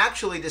is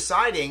actually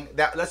deciding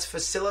that let's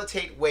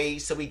facilitate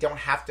ways so we don't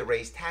have to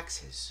raise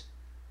taxes.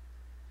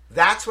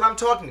 That's what I'm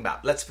talking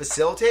about. Let's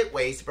facilitate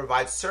ways to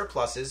provide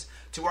surpluses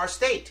to our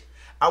state.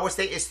 Our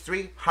state is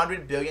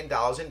 $300 billion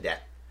in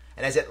debt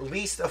and has at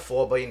least a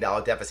 $4 billion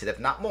deficit, if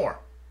not more.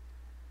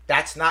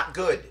 That's not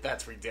good.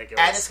 That's ridiculous.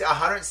 And it's a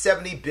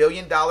 $170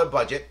 billion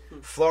budget.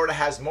 Florida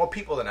has more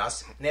people than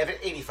us, and they have an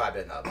 $85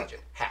 billion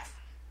budget. Half.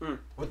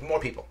 With more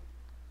people.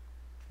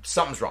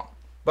 Something's wrong.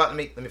 But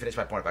let me finish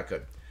my point if I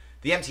could.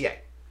 The MTA.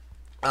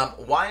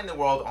 Why in the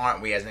world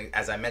aren't we,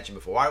 as I mentioned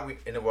before, why aren't we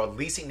in the world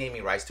leasing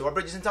naming rights to our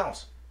bridges and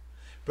tunnels?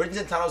 Bridges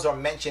and tunnels are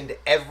mentioned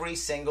every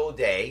single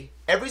day.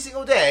 Every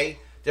single day,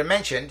 they're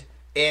mentioned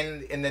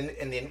in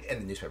the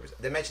newspapers.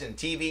 They're mentioned in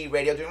TV,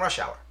 radio during rush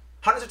hour.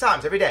 Hundreds of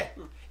times every day.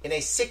 In a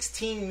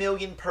 16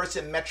 million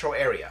person metro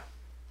area.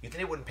 You think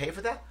they wouldn't pay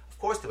for that? Of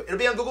course they would. It'll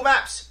be on Google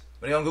Maps.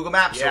 When you're on Google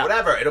Maps or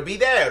whatever, it'll be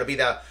there. It'll be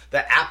the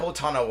Apple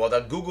Tunnel or the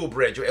Google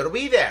Bridge. It'll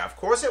be there. Of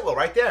course it will,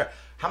 right there.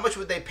 How much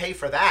would they pay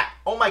for that?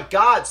 Oh my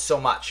God, so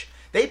much.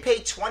 They pay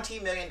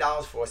 $20 million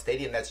for a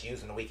stadium that's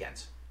used on the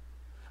weekends.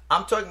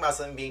 I'm talking about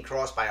something being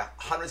crossed by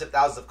hundreds of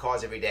thousands of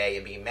cars every day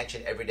and being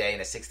mentioned every day in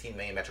a 16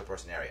 million metro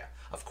person area.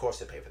 Of course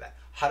they pay for that.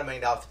 $100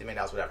 million, $50 million,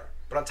 whatever.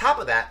 But on top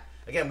of that,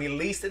 again, we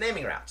lease the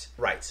naming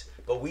rights,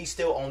 but we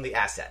still own the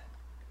asset.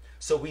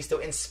 So we still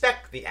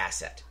inspect the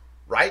asset,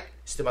 right?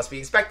 Still must be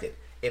inspected.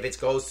 If it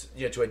goes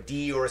to a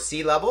D or a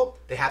C level,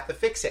 they have to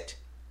fix it.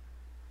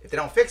 If they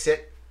don't fix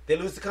it, they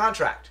lose the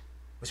contract,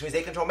 which means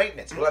they control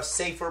maintenance. We'll have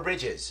safer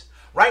bridges.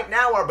 Right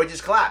now, our bridges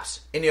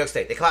collapse in New York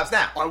State. They collapse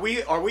now. Are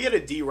we at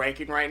a D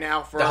ranking right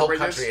now for the our whole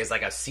bridges? country is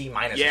like a C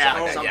minus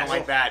Yeah, or something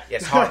like that.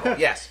 Yes, horrible.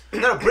 Yes.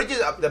 No,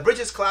 the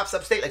bridges collapsed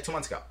upstate like 2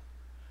 months ago.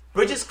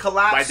 Bridges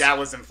collapsed. My dad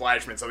was in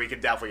Flashman, so he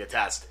could definitely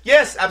attest.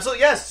 Yes,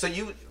 absolutely, yes. So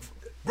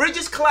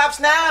bridges collapse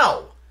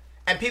now.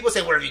 And people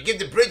say, well, if you give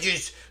the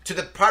bridges to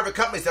the private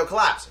companies, they'll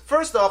collapse.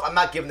 First off, I'm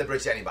not giving the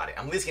bridge to anybody.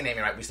 I'm leasing a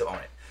naming right. We still own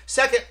it.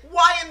 Second,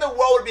 why in the world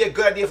would it be a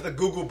good idea for the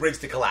Google Bridge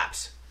to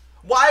collapse?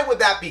 Why would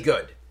that be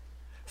good?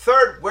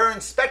 Third, we're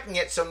inspecting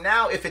it, so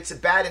now if it's a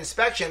bad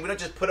inspection, we don't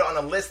just put it on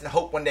a list and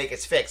hope one day it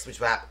gets fixed, which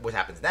is what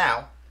happens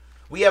now.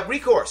 We have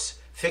recourse.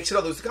 Fix it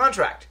or lose the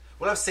contract.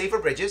 We'll have safer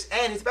bridges,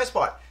 and here's the best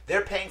part.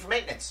 They're paying for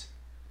maintenance.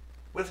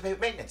 We have to pay for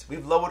maintenance.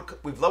 We've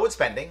lowered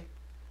spending,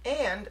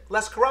 and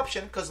less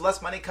corruption because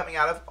less money coming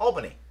out of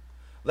Albany.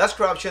 Less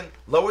corruption,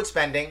 lowered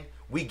spending,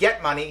 we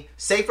get money,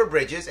 safer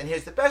bridges, and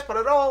here's the best part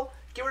of it all,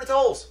 get rid of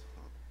tolls.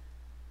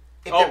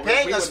 If they're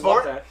paying us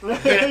for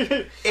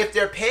it, if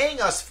they're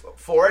paying us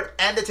for it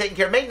and they're taking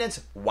care of maintenance,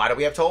 why do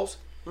we have tolls?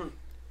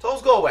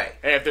 Tolls go away.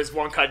 Hey, if there's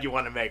one cut you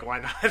want to make, why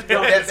not?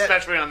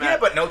 Especially on that. Yeah,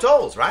 but no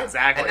tolls, right?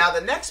 Exactly. And now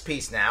the next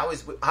piece now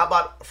is, how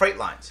about freight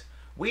lines?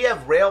 We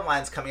have rail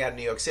lines coming out of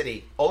New York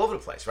City all over the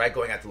place, right?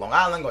 Going out to Long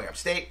Island, going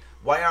upstate.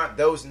 Why aren't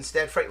those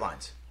instead freight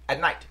lines? At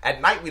night.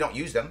 At night we don't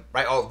use them,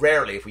 right? Or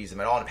rarely if we use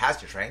them at all in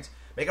passenger trains.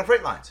 Make them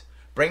freight lines.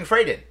 Bring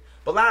freight in.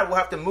 But Larry, we'll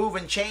have to move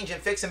and change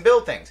and fix and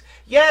build things.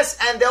 Yes,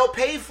 and they'll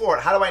pay for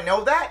it. How do I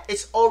know that?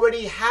 It's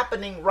already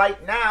happening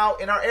right now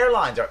in our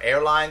airlines. Our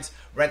airlines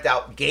rent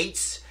out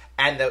gates,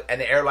 and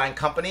the airline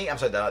company,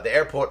 the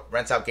airport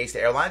rents out gates to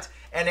airlines,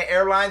 and the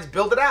airlines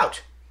build it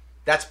out.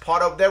 That's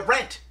part of their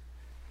rent.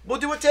 We'll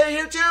do it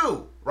here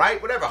too, right?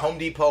 Whatever, Home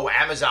Depot,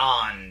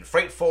 Amazon,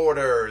 freight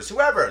forwarders,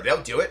 whoever,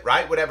 they'll do it,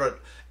 right? Whatever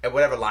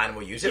line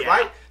will use it,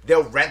 right?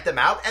 They'll rent them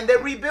out and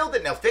they'll rebuild it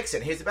and they'll fix it.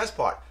 And here's the best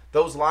part: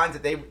 those lines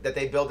that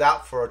they build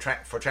out for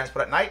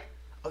transport at night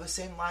are the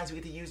same lines we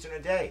get to use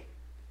during the day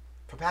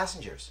for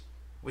passengers,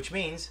 which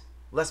means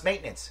less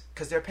maintenance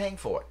because they're paying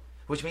for it.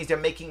 Which means they're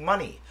making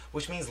money,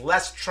 which means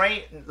less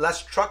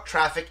truck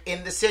traffic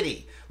in the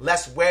city,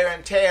 less wear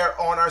and tear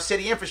on our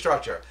city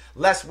infrastructure,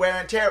 less wear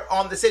and tear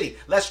on the city,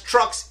 less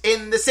trucks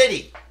in the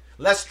city,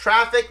 less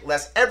traffic,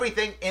 less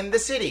everything in the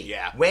city.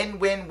 Yeah. Win,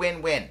 win,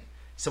 win, win.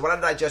 So what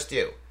did I just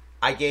do?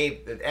 I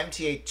gave the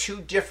MTA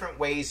 2 different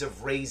ways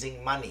of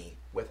raising money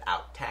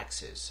without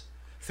taxes: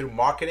 through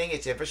marketing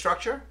its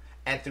infrastructure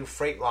and through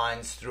freight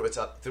lines through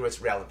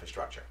its rail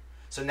infrastructure.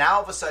 So now,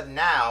 all of a sudden,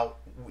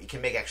 we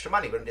can make extra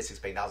money. We don't need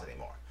 $6 billion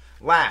anymore.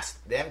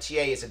 Last, the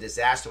MTA is a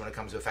disaster when it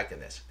comes to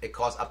effectiveness. It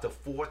costs up to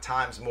 4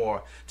 times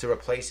more to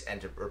replace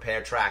and to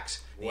repair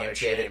tracks than the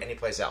MTA than any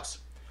place else.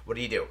 What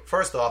do?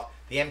 First off,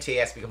 the MTA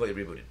has to be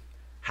completely rebooted.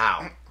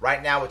 How?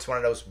 Right now, it's one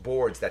of those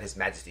boards that His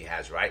Majesty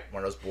has, right?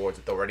 One of those boards,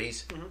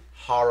 authorities.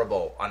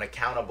 Horrible,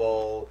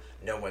 unaccountable,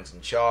 no one's in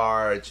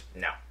charge.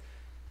 No.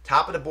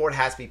 Top of the board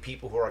has to be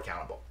people who are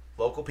accountable.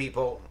 Local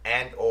people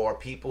and or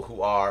people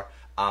who are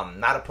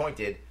not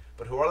appointed,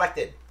 but who are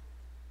elected.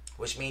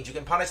 Which means you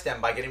can punish them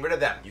by getting rid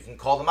of them. You can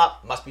call them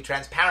up. Must be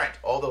transparent.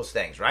 All those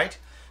things, right?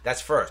 That's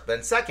first. But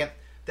then second,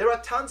 there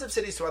are tons of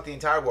cities throughout the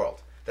entire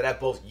world that have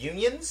both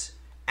unions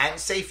and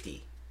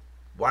safety.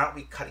 Why aren't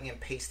we cutting and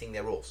pasting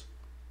their rules?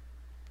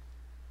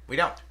 We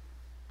don't.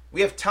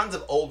 We have tons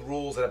of old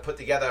rules that are put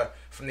together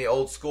from the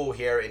old school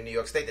here in New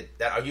York State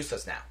that are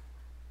useless now.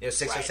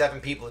 6 or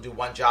 7 people to do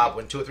one job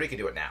when 2 or 3 can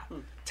do it now.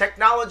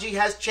 Technology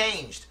has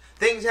changed.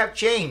 Things have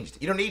changed.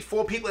 You don't need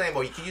 4 people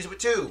anymore. You can use it with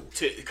 2.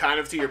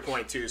 To your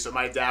point, too. So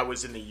my dad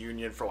was in the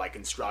union for,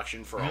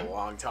 construction for a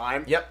long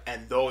time. Yep.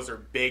 And those are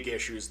big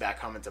issues that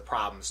come into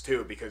problems,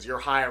 too, because you're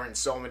hiring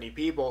so many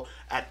people.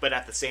 But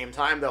at the same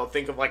time, though,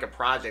 think of, a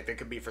project that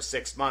could be for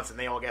 6 months, and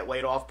they all get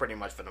laid off pretty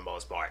much for the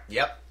most part.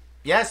 Yep.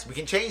 Yes, we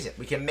can change it.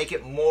 We can make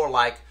it more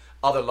like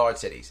other large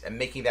cities and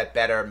making that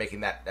better, making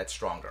that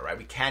stronger, right?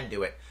 We can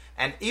do it.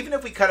 And even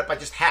if we cut it by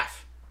just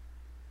half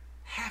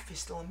is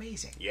still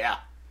amazing. Yeah.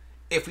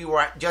 If we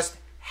were at just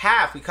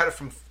half, we cut it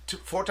from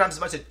 4 times as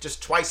much to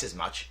just twice as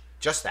much.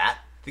 Just that.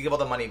 Think of all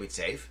the money we'd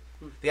save.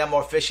 Think how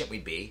more efficient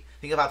we'd be.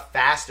 Think of how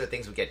faster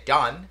things would get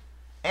done.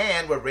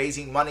 And we're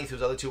raising money through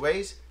those other 2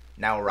 ways.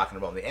 Now we're rocking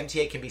and rolling. The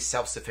MTA can be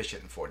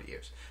self-sufficient in 40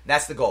 years. And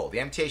that's the goal. The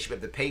MTA should be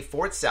able to pay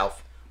for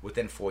itself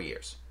within 4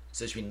 years.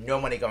 So there should be no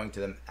money going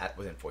to them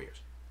within 4 years.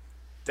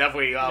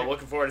 Definitely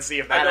looking forward to see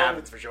if that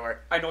happens for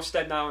sure. I know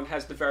Staten Island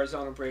has the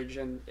Verrazano Bridge,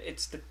 and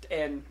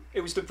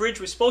the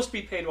bridge was supposed to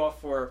be paid off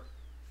for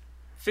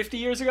 50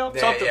 years ago,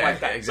 something like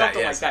that.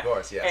 Exactly. Something like that. Of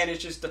course, yes. And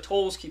it's just the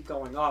tolls keep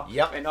going up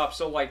and up.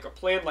 So a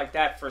plan like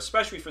that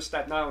especially for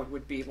Staten Island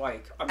would be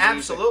amazing.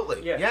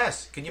 Absolutely. Yeah.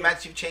 Yes. Can you imagine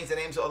if you change the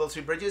names of all those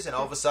 3 bridges and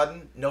all of a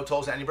sudden no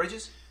tolls on any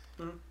bridges?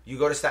 You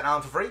go to Staten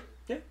Island for free?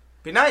 Yeah.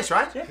 Be nice,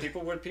 right? Yeah.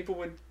 People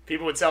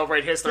would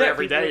celebrate history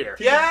every day here.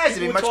 Yes,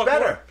 it'd be much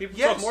better. People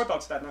would talk more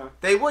about Staten Island.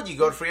 They would. You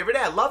go to free every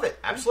day. I love it.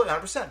 Absolutely,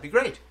 100%. It'd be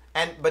great.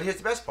 But here's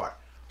the best part.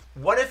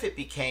 What if it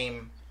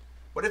became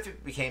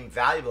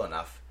valuable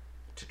enough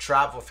to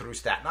travel through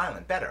Staten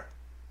Island better?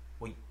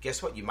 Well,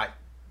 guess what? You might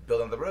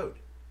build another road.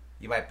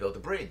 You might build a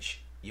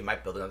bridge. You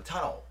might build another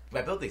tunnel. You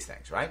might build these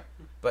things, right?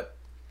 But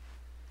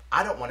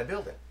I don't want to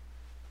build it.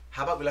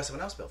 How about we let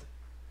someone else build it?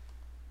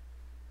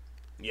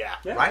 Yeah.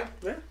 Right?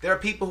 Yeah. There are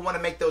people who want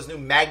to make those new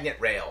magnet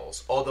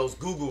rails, all those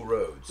Google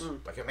roads.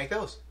 I can't make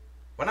those.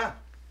 Why not?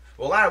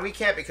 Well, Larry, we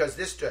can't because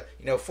this,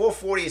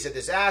 440 is a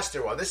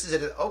disaster. Or this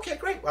is okay,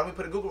 great. Why don't we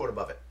put a Google road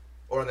above it,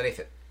 or underneath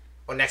it,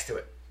 or next to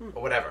it,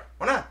 or whatever?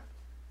 Why not?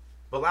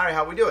 But Larry,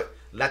 how we do it?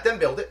 Let them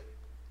build it.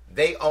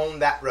 They own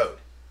that road.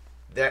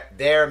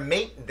 Their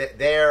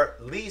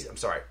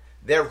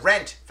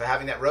rent for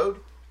having that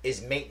road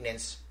is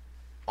maintenance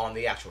on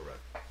the actual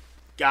road.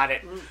 Got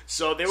it.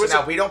 So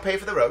now we don't pay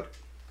for the road.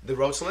 The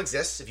road still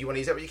exists. If you want to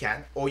use it, you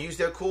can. Or use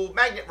their cool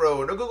magnet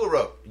road or Google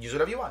road. Use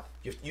whatever you want.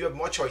 You have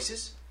more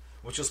choices,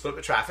 which will split up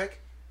the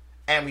traffic,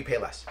 and we pay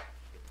less.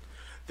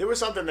 There was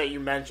something that you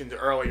mentioned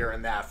earlier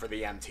in that for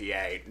the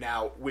MTA.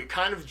 Now, we're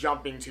kind of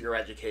jumping to your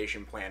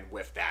education plan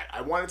with that. I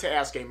wanted to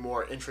ask a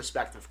more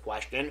introspective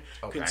question,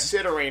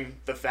 considering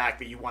the fact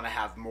that you want to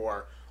have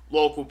more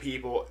local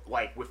people,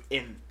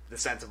 within the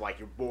sense of,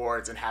 your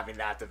boards and having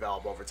that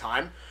develop over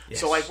time.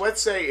 Yes. So,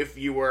 let's say if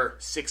you were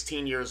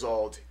 16 years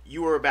old,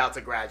 you were about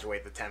to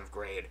graduate the 10th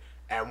grade,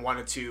 and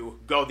wanted to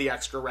go the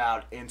extra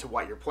route into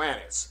what your plan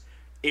is.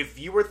 If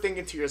you were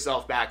thinking to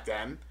yourself back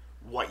then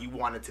what you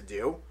wanted to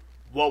do,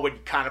 what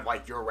would kind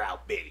of your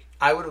route be?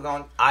 I would have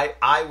gone.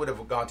 I would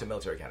have gone to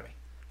military academy.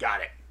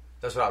 Got it.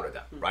 That's what I would have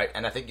done, right?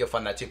 And I think you'll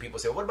find that too. People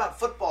say, "What about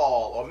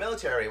football or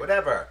military,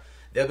 whatever?"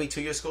 There'll be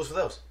 2-year schools for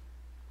those.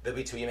 There'll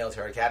be 2-year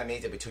military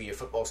academies. There'll be 2-year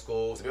football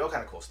schools. There'll be all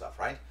kind of cool stuff,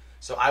 right?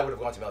 So I would have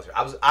gone to military.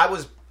 I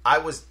was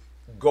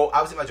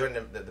in my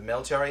joining the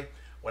military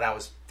when I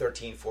was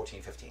 13,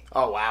 14, 15.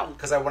 Oh wow!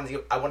 Because I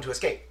wanted to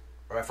escape.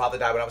 My father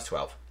died when I was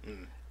 12,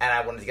 and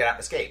I wanted to get out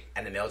and escape.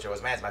 And the military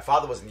was my answer. My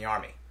father was in the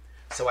army.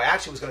 So I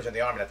actually was going to join the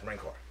Army, not the Marine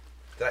Corps.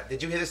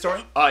 Did you hear this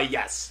story?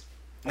 Yes.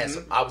 Yes.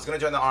 So I was going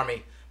to join the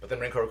Army, but the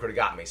Marine Corps could have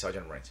got me, so I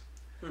joined the Marines.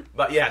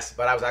 But yes,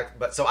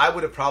 so I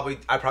would have probably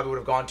would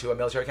have gone to a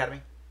military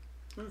academy.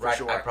 Right.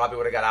 Sure. I probably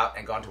would have got out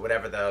and gone to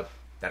whatever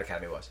that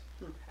academy was,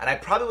 and I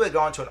probably would have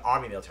gone to an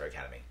Army military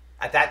academy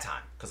at that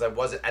time because I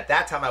wasn't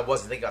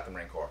thinking about the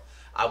Marine Corps.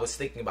 I was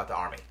thinking about the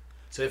Army.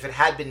 So if it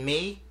had been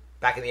me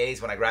back in the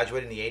 80s when I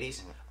graduated in the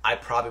 80s, I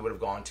probably would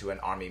have gone to an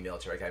Army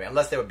military academy,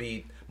 unless there would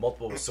be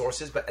multiple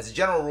sources. But as a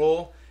general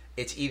rule,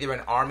 it's either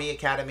an Army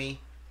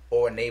academy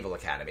or a Naval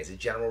academy. As a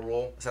general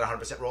rule. Is that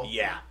 100% rule?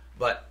 Yeah.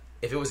 But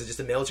if it was just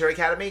a military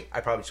academy,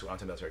 I probably just went on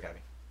to a military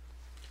academy.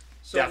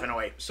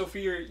 Definitely. So for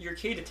your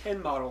K to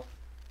 10 model,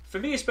 for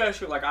me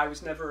especially, like I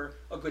was never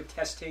a good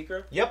test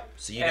taker. Yep.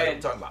 So you know what I'm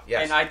talking about.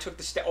 Yes. And I took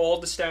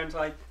all the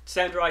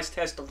standardized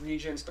tests, the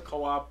Regents, the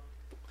co-op,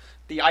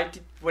 the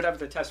whatever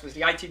the test was,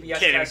 the ITBS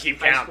test in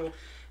high school.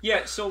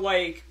 Yeah, so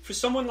like for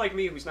someone like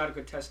me who's not a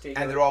good test taker,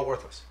 and they're all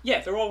worthless. Yeah,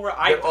 they're all.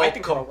 I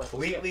think they're all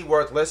completely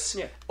worthless.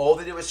 Yeah. All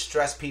they do is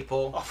stress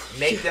people,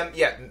 make them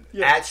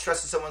add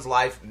stress to someone's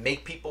life,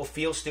 make people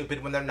feel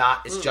stupid when they're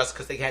not. It's just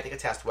because they can't take a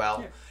test well.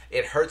 Yeah.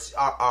 It hurts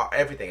our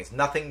everything. It's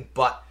nothing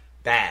but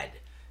bad.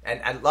 And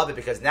I love it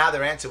because now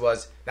their answer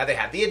was, now they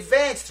have the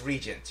advanced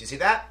Regents. You see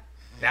that?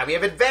 Now we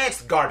have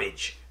advanced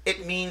garbage.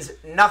 It means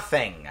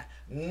nothing.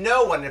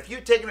 No one. If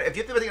you're taking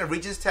a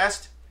Regents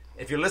test.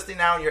 If you're listening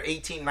now and you're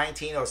 18,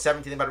 19, or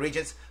 17 about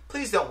Regents,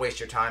 please don't waste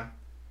your time.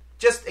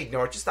 Just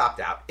ignore it. Just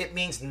opt out. It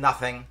means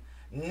nothing.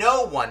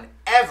 No one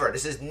ever,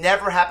 this has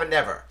never happened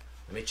ever.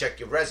 Let me check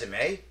your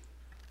resume.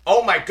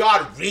 Oh my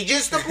God,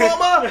 Regents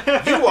diploma?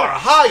 You are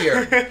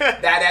hired.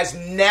 That has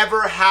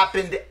never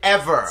happened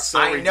ever. So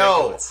I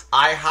ridiculous. know.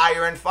 I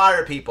hire and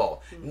fire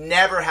people.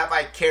 Never have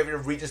I carried a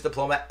Regents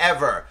diploma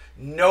ever.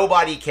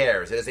 Nobody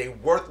cares. It is a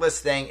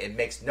worthless thing. It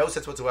makes no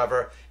sense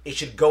whatsoever. It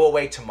should go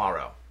away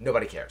tomorrow.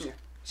 Nobody cares. Yeah.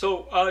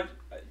 So,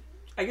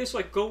 I guess,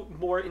 like, go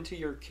more into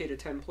your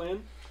K-10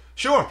 plan.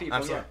 Sure. People,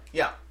 absolutely.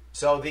 Yeah.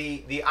 So,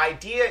 the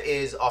idea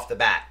is, off the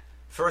bat,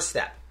 first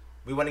step,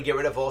 we want to get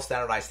rid of all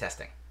standardized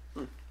testing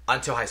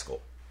until high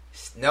school.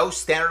 No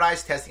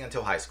standardized testing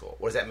until high school.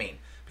 What does that mean?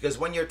 Because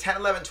when you're 10,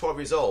 11, 12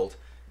 years old,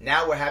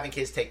 now we're having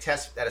kids take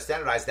tests that are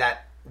standardized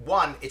that,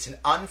 one, it's an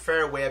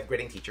unfair way of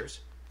grading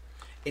teachers.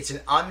 It's an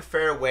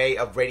unfair way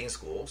of grading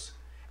schools.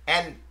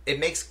 And it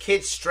makes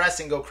kids stress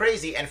and go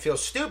crazy and feel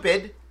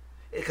stupid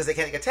because they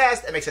can't take a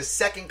test. It makes a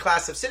second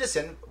class of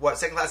student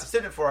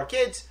for our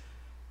kids,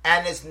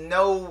 and there's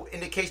no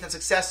indication of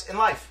success in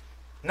life.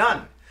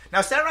 None.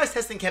 Now, standardized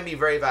testing can be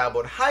very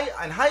valuable in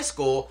high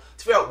school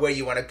to figure out where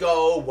you want to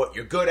go, what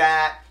you're good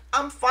at.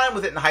 I'm fine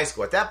with it in high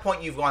school. At that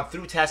point, you've gone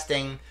through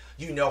testing.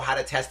 You know how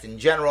to test in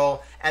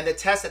general, and the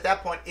test at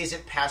that point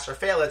isn't pass or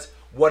fail. It's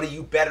what are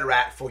you better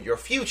at for your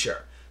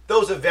future.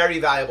 Those are very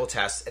valuable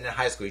tests, and in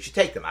high school, you should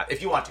take them.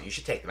 If you want to, you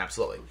should take them,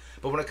 absolutely.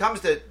 But when it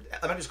comes to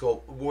elementary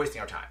school, we're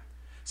wasting our time.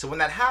 So when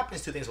that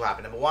happens, two things will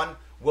happen. Number one,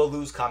 we'll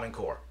lose Common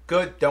Core.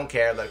 Good, don't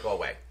care, let it go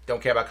away.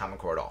 Don't care about Common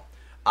Core at all.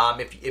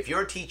 If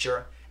you're a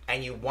teacher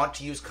and you want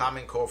to use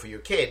Common Core for your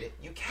kid,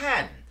 you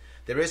can.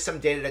 There is some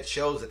data that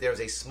shows that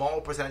there's a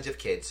small percentage of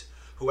kids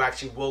who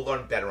actually will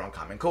learn better on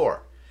Common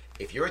Core.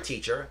 If you're a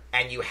teacher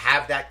and you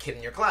have that kid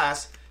in your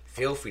class,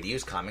 feel free to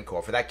use Common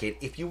Core for that kid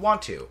if you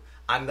want to.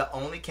 I'm the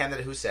only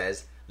candidate who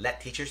says,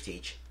 let teachers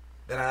teach,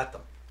 then I let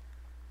them.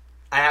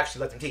 I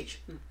actually let them teach.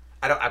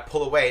 I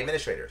pull away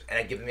administrators, and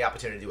I give them the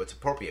opportunity to do what's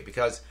appropriate,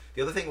 because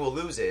the other thing we'll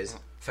lose is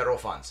federal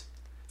funds.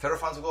 Federal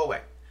funds will go away.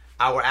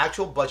 Our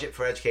actual budget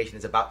for education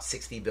is about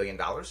 $60 billion.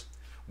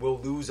 We'll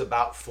lose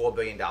about $4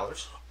 billion.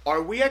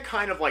 Are we at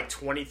kind of like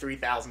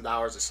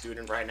 $23,000 a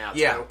student right now?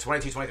 Yeah,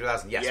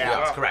 $23,000. Yes, yeah. We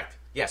are. Correct.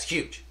 Yes,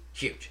 huge.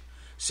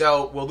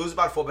 So we'll lose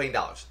about $4 billion.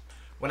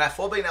 When that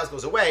 $4 billion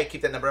goes away,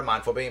 keep that number in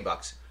mind, $4 billion,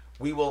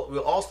 we'll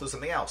also lose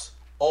something else.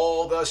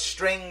 All the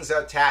strings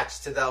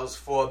attached to those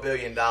 $4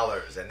 billion,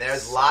 and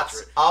there's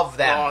lots of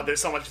them. Oh, there's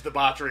so much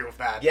debauchery with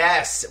that.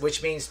 Yes,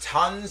 which means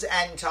tons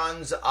and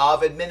tons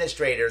of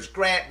administrators,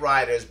 grant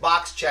writers,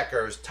 box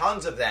checkers,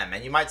 tons of them.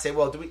 And you might say,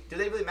 well, do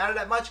they really matter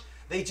that much?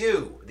 They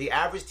do. The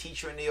average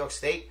teacher in New York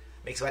State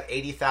makes about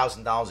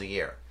 $80,000 a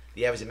year.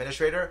 The average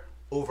administrator,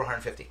 over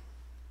 $150,000.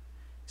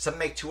 Some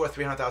make $200,000 or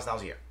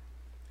 $300,000 a year.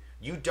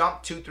 You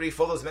dump 2, 3,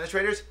 4 of those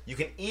administrators, you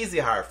can easily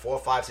hire 4,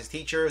 5, 6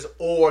 teachers,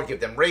 or give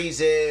them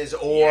raises,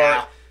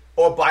 or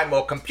buy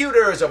more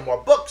computers, or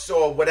more books,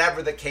 or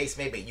whatever the case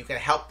may be. You can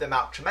help them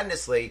out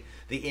tremendously.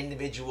 The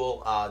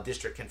individual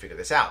district can figure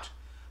this out.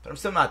 But I'm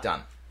still not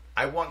done.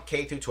 I want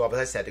K through 12, as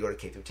I said, to go to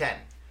K through 10.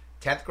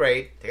 10th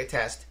grade, take a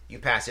test, you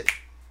pass it,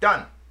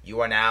 done.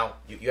 You are now,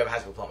 you have a high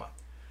school diploma.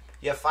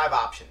 You have 5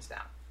 options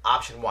now.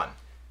 Option 1,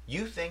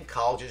 you think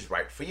college is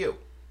right for you.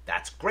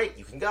 That's great,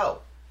 you can go.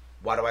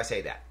 Why do I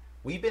say that?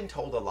 We've been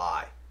told a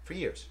lie for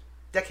years,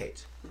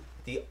 decades.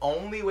 The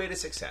only way to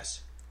success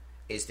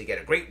is to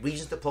get a great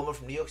Regents diploma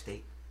from New York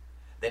State,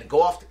 then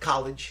go off to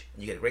college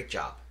and you get a great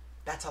job.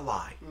 That's a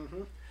lie.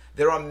 Mm-hmm.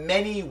 There are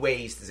many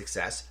ways to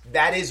success.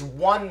 That is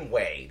one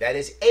way. That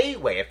is a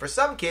way. And for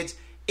some kids,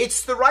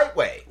 it's the right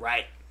way.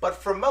 Right. But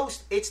for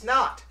most, it's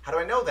not. How do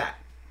I know that?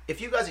 If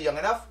you guys are young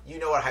enough, you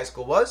know what high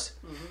school was.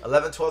 Mm-hmm.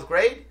 11th, 12th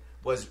grade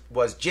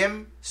was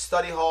gym,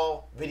 study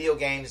hall, video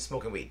games,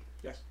 smoking weed.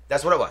 Yes.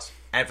 That's what it was.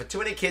 And for too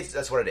many kids,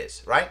 that's what it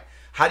is, right?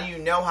 How do you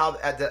know how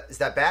is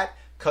that bad?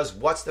 Because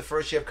what's the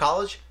first year of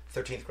college?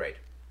 13th grade.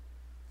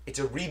 It's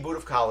a reboot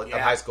of college, of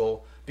high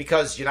school,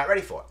 because you're not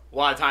ready for it. A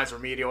lot of times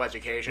remedial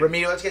education.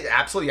 Remedial education,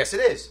 absolutely, yes it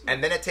is.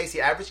 And then it takes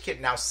the average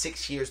kid now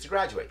 6 years to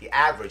graduate. The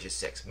average is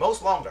 6.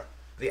 Most longer.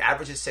 The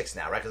average is 6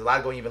 now, right? Because a lot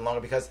are going even longer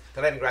because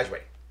they're not even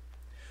graduating.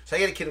 So I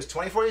get a kid who's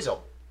 24 years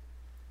old,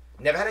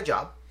 never had a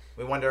job.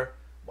 We wonder,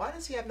 why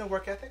does he have no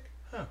work ethic?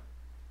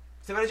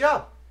 He's never had a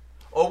job.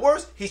 Or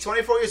worse, he's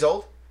 24 years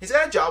old. He's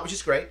got a job, which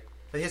is great.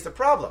 But here's the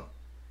problem.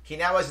 He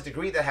now has a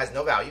degree that has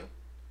no value.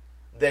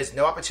 There's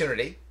no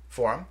opportunity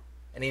for him.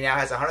 And he now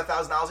has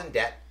 $100,000 in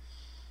debt.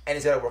 And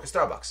he's got to work at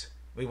Starbucks.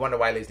 We wonder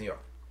why he leaves New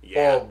York.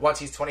 Yeah. Or once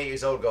he's 28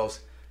 years old, goes,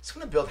 "Just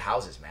want to build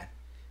houses, man."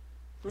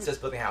 He says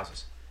building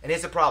houses. And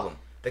here's the problem.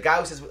 The guy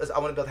who says, "I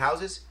want to build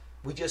houses,"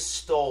 we just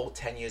stole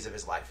 10 years of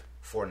his life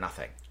for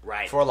nothing.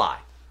 Right. For a lie.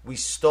 We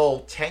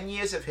stole 10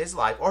 years of his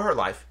life, or her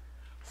life,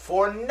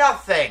 for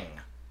nothing.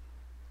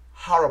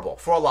 Horrible.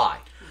 For a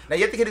lie. Now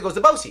you have the kid who goes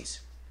to BOCES.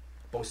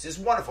 BOCES is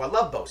wonderful. I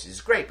love BOCES.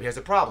 It's great. But here's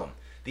the problem.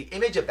 The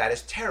image of that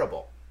is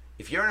terrible.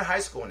 If you're in high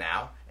school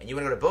now, and you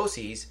want to go to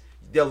BOCES,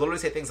 they'll literally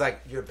say things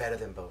like, "You're better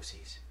than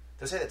BOCES."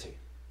 They'll say that to you.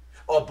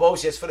 Or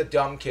BOCES is for the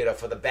dumb kid or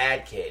for the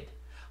bad kid.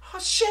 Oh,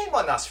 shame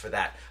on us for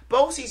that.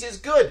 BOCES is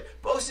good.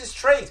 BOCES is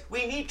trades.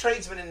 We need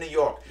tradesmen in New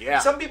York. Yeah.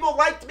 Some people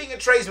like being a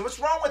tradesman. What's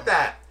wrong with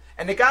that?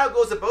 And the guy who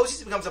goes to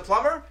BOCES becomes a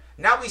plumber.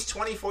 Now he's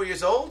 24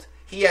 years old.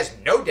 He has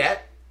no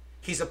debt.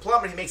 He's a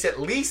plumber. He makes at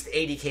least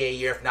 $80K a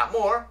year, if not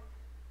more.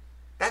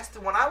 That's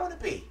the one I want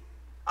to be.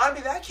 I want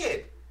to be that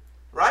kid.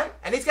 Right?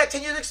 And he's got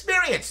 10 years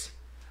experience.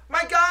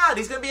 My God,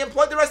 he's going to be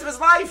employed the rest of his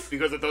life.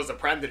 Because of those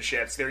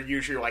apprenticeships, they're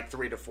usually like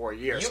 3 to 4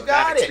 years. You so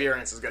got that it.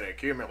 experience is going to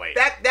accumulate.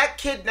 That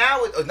kid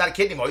now is not a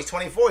kid anymore. He's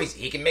 24.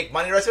 He can make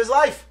money the rest of his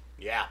life.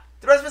 Yeah.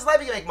 The rest of his life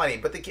he can make money.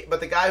 But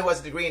the guy who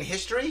has a degree in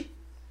history,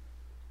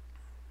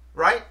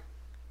 right?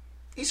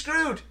 He's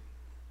screwed.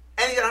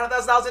 And he's got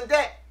 $100,000 in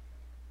debt.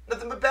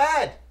 Nothing but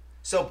bad.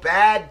 So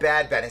bad.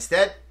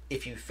 Instead,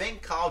 if you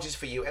think college is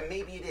for you, and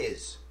maybe it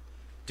is,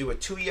 do a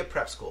 2-year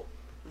prep school.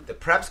 The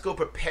prep school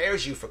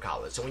prepares you for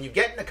college. So when you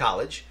get into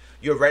college,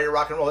 you're ready to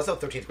rock and roll. That's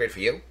not 13th grade for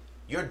you.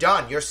 You're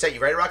done. You're set.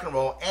 You're ready to rock and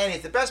roll. And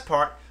it's the best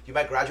part, you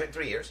might graduate in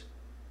 3 years.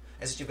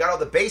 And since you've got all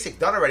the basics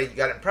done already, you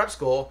got it in prep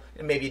school,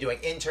 and maybe you're doing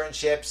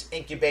internships,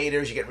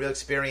 incubators, you get real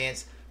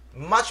experience.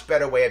 Much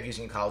better way of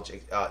using your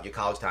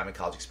college time and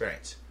college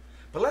experience.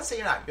 But let's say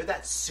you're not. You're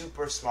that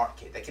super smart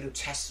kid, that kid who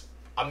tests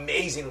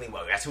amazingly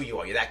well. That's who you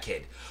are. You're that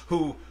kid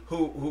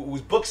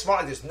who's book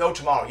smart like there's no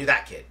tomorrow. You're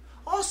that kid.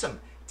 Awesome.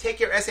 Take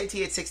your SAT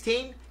at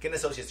 16, get an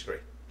associate's degree.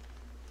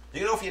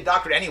 You're going to go for your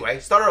doctorate anyway.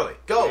 Start early.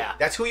 Go. Yeah.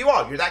 That's who you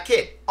are. You're that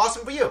kid.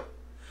 Awesome for you.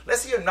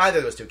 Let's say you're neither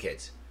of those two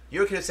kids.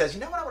 You're a kid who says, "You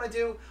know what I want to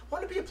do? I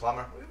want to be a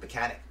plumber. I want to be a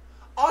mechanic."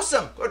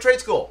 Awesome. Go to trade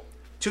school.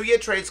 2-year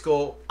trade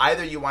school.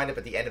 Either you wind up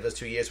at the end of those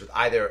 2 years with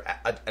either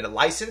a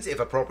license, if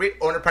appropriate,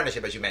 or an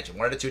apprenticeship, as you mentioned.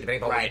 One of the two,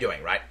 depending upon what you're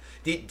doing, right?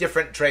 The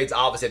different trades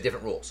obviously have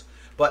different rules.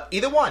 But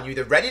either one, you're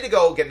either ready to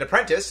go get an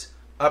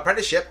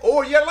apprenticeship,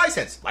 or you get a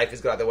license. Life is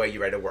good either way.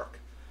 You're ready to work.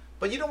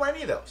 But you don't want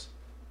any of those.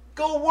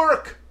 Go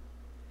work.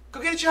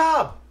 Go get a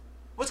job.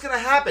 What's going to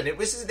happen?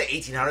 This isn't the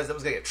 1800s. No one's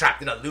going to get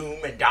trapped in a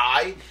loom and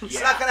die.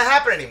 It's not going to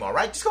happen anymore,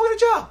 right? Just go get a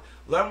job.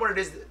 Learn what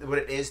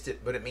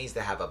it means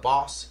to have a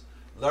boss.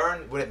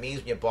 Learn what it means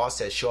when your boss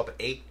says show up at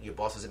 8. Your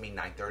boss doesn't mean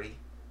 9:30.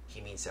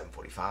 He means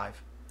 7:45.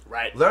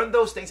 Right. Learn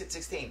those things at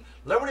 16.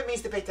 Learn what it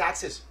means to pay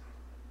taxes.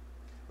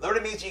 Learn what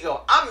it means you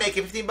go, "I'm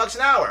making $15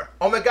 an hour.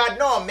 Oh my God,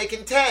 no, I'm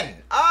making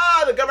 10.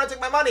 The government took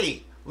my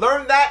money."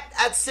 Learn that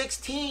at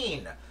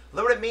 16.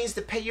 Learn what it means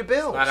to pay your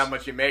bills. Not how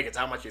much you make, it's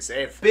how much you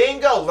save.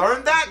 Bingo.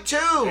 Learn that too.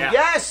 Yeah.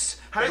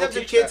 Yes. How many times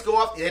do kids go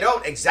off? They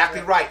don't.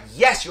 Exactly right.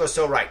 Yes, you are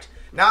so right.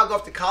 Now I'll go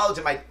off to college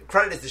and my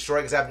credit is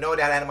destroyed because I have no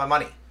idea how to handle my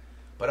money.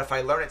 But if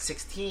I learn at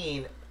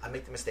 16, I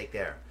make the mistake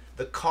there.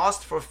 The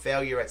cost for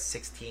failure at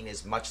 16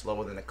 is much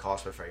lower than the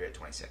cost for failure at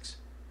 26.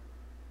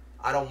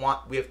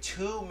 We have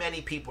too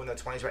many people in their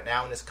 20s right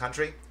now in this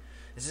country.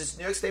 This is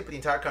New York State, but the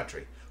entire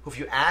country, who if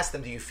you ask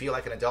them, do you feel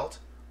like an adult?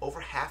 Over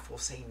half will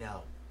say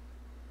no.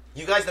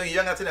 You guys know, you're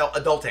young enough to know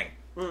adulting.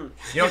 You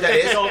know what that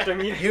is?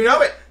 Adulting, yeah. You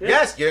know it. Yeah.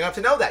 Yes, you're young enough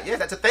to know that. Yes,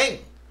 that's a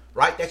thing.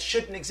 Right? That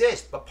shouldn't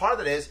exist. But part of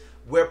it is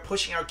we're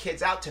pushing our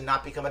kids out to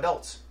not become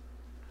adults.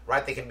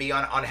 Right? They can be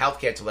on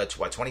healthcare till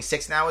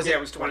 26 now, is it? Yeah,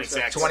 it was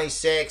 26.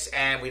 26,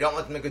 and we don't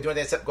want them to do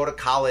anything except go to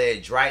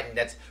college, right?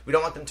 And we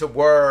don't want them to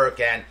work,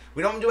 and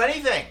we don't want them to do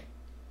anything.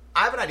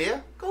 I have an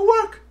idea. Go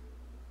work.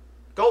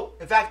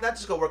 In fact, not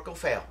just go work, go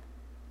fail.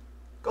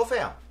 Go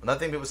fail. Another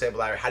thing people say, "Well,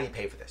 Larry, how do you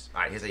pay for this?"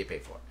 All right, here's how you pay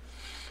for it.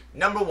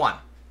 Number one,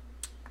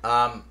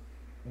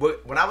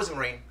 when I was a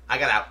Marine, I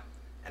got out,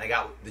 and I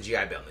got the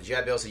GI Bill. The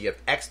GI Bill said you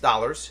have X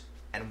dollars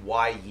and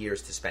Y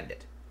years to spend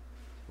it.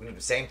 We do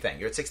the same thing.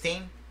 You're at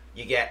 16,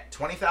 you get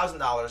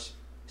 $20,000,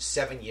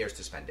 7 years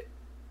to spend it.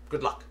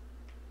 Good luck.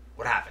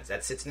 What happens?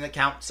 That sits in an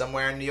account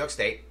somewhere in New York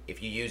State.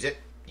 If you use it,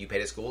 you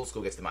pay the school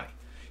gets the money.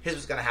 Here's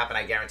what's going to happen,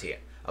 I guarantee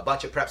it. A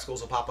bunch of prep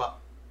schools will pop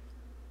up.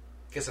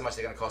 Guess how much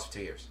they're going to cost for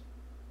 2 years?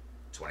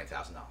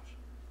 $20,000.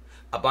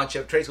 A bunch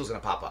of trade schools are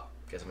going to pop up.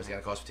 Guess how much it's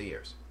going to cost for 2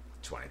 years?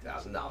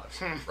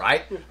 $20,000.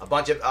 Right? A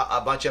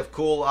bunch of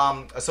cool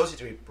associate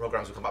degree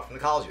programs will come up from the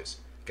colleges.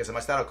 Guess how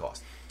much that'll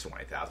cost?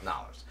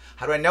 $20,000.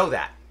 How do I know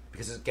that?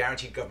 Because it's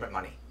guaranteed government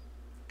money.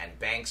 And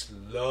banks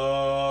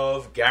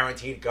love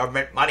guaranteed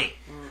government money,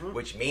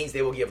 which means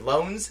they will give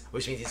loans,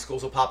 which means these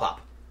schools will pop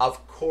up.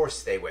 Of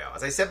course they will.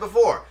 As I said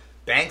before,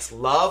 banks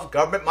love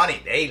government money.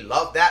 They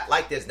love that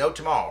like there's no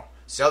tomorrow.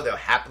 So they'll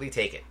happily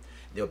take it.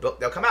 They'll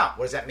come out.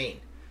 What does that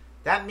mean?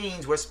 That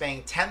means we're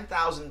spending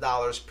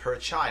 $10,000 per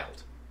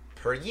child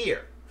per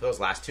year for those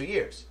last 2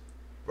 years.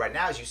 Right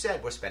now, as you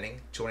said, we're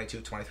spending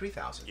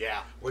 $23,000.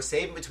 Yeah. We're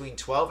saving between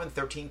 $12,000 and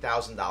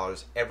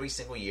 $13,000 every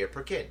single year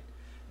per kid.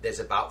 There's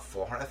about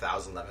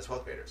 400,000 11th,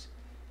 12th graders.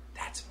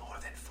 That's more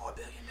than $4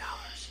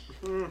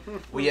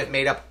 billion. We have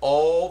made up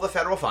all the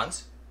federal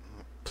funds,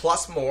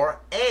 plus more,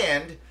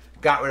 and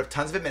got rid of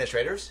tons of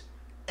administrators,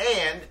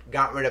 and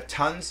got rid of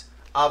tons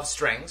of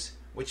strings,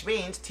 which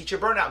means teacher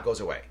burnout goes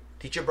away.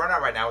 Teacher burnout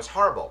right now is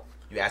horrible.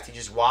 You ask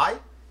teachers why?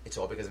 It's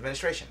all because of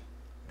administration.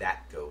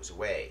 That goes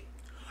away.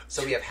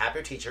 So we have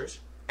happier teachers.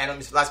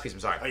 And last piece, I'm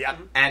sorry. Oh, yeah.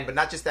 But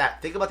not just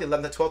that. Think about the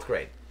 11th and 12th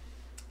grade.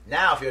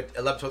 Now, if you're an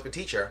 11th, 12th grade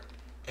teacher,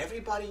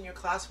 everybody in your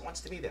class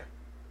wants to be there.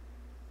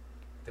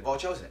 They've all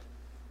chosen it.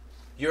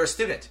 You're a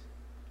student.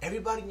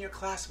 Everybody in your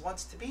class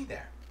wants to be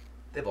there.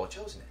 They've all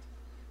chosen it.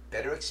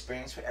 Better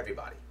experience for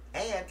everybody.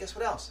 And guess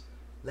what else?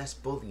 Less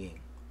bullying.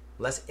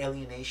 Less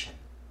alienation.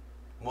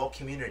 More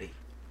community.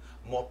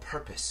 More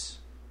purpose.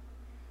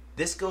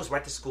 This goes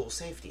right to school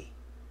safety.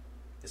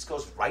 This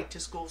goes right to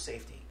school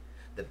safety.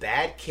 The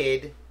bad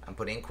kid, I'm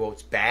putting in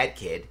quotes, bad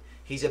kid,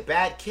 he's a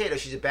bad kid or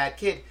she's a bad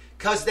kid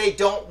because they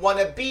don't want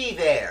to be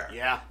there.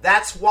 Yeah.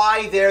 That's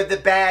why they're the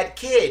bad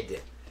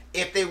kid.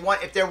 If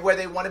they're where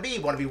they want to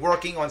be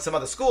working on some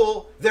other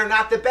school, they're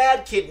not the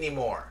bad kid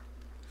anymore.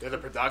 They're the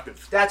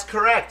productive. That's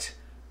correct.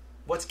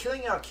 What's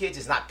killing our kids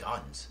is not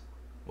guns.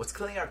 What's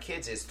killing our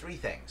kids is three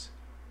things.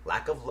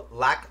 Lack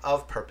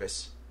of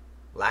purpose,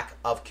 lack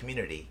of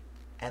community,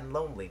 and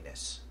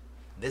loneliness.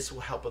 This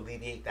will help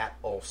alleviate that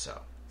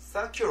also. It's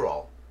not a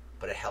cure-all,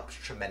 but it helps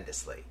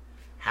tremendously.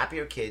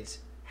 Happier kids,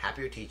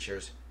 happier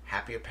teachers,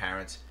 happier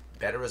parents,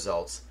 better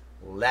results,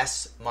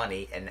 less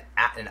money, and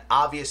an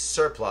obvious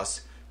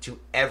surplus to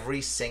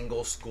every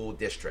single school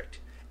district.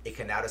 It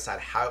can now decide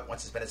how it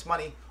wants to spend its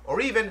money,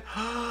 or even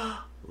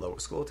lower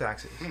school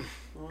taxes.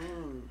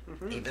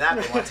 Even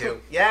that they want to.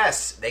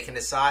 Yes, they can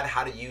decide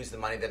how to use the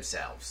money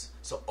themselves.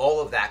 So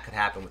all of that could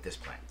happen with this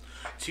plan.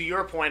 To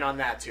your point on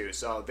that too,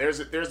 so there's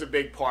a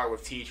big part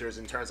with teachers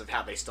in terms of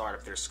how they start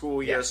up their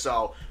school year. Yes.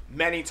 So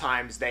many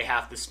times they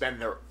have to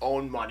spend their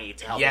own money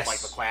to help Yes. with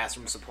like the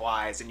classroom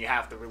supplies, and you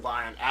have to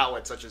rely on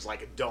outlets such as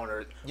like a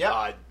donor,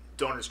 Yep.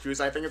 Donors Cruise,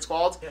 I think it's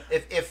called.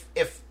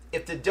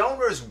 If the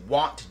donors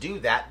want to do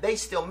that, they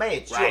still may.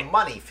 It's Right. your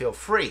money. Feel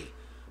free.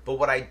 But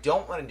what I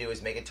don't want to do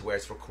is make it to where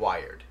it's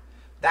required.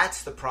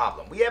 That's the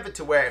problem. We have it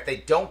to where if they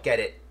don't get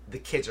it, the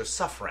kids are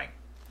suffering.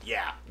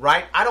 Yeah.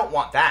 Right? I don't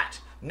want that.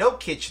 No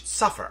kid should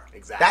suffer.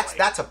 Exactly.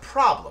 That's a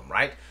problem,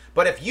 right?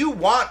 But if you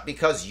want,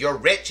 because you're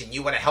rich and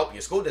you want to help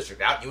your school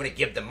district out, you want to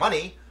give them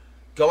money,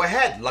 go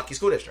ahead, lucky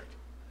school district.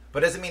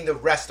 But it doesn't mean the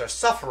rest are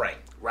suffering.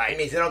 Right. It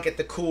means they don't get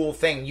the cool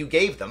thing you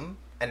gave them,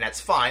 and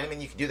that's fine. I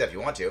mean, you can do that if you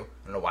want to.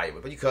 I don't know why you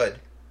would, but you could.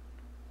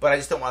 But I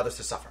just don't want others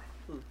to suffer.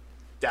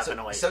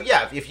 Definitely. So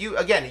yeah, if you,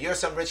 again, you're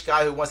some rich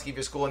guy who wants to give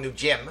your school a new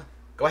gym,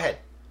 go ahead.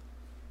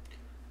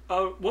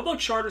 What about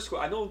charter school?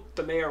 I know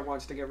the mayor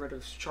wants to get rid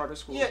of charter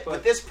schools. Yeah, but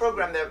with this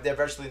program, they're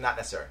virtually not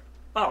necessary.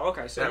 oh,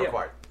 okay. So They're not yeah.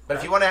 required. But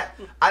if you want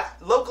to,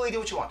 locally do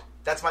what you want.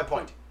 That's my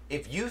point.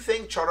 If you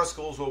think charter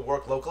schools will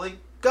work locally,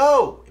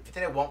 go. If you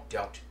think it won't,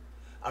 don't.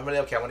 I'm really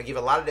okay. I want to give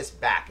a lot of this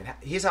back. And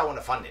here's how I want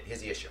to fund it.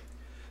 Here's the issue.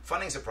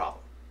 Funding's a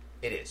problem.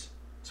 It is.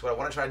 So what I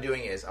want to try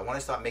doing is I want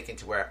to start making it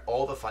to where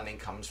all the funding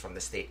comes from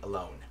the state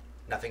alone.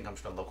 Nothing comes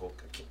from local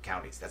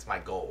counties. That's my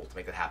goal, to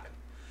make that happen.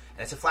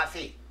 And it's a flat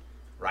fee,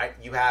 right?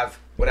 You have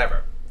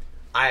whatever.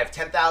 I have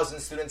 10,000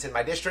 students in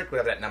my district,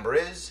 whatever that number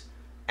is,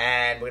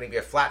 and we're going to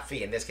give you a flat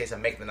fee. In this case,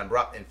 I'm making the number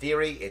up. In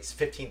theory, it's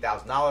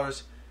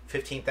 $15,000.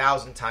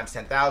 15,000 times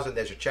 10,000,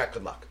 there's your check.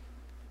 Good luck.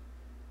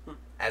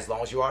 As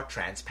long as you are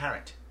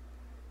transparent.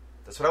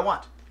 That's what I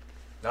want.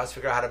 Now let's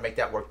figure out how to make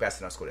that work best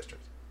in our school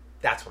district.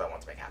 That's what I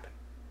want to make happen.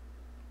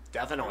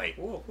 Definitely.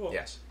 Cool, cool.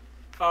 Yes.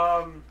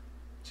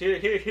 So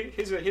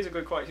here's a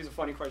good question. Here's a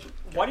funny question.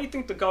 Why do you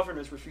think the governor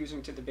is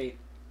refusing to debate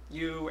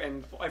you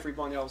and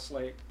everyone else?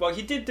 Like, well,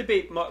 he did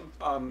debate. No,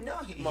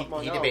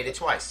 he debated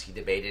twice. He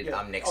debated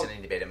Nixon and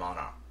he debated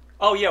Molinaro.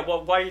 Oh yeah.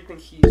 Well, why do you think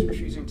he's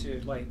refusing to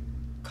like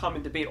come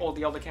and debate all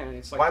the other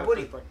candidates? Like, Why would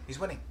he? He's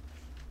winning.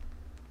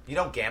 You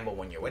don't gamble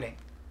when you're winning.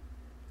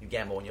 You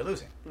gamble when you're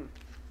losing.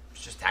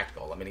 It's just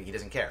tactical. I mean, he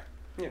doesn't care.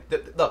 Yeah.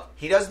 Look,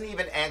 he doesn't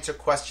even answer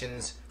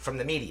questions from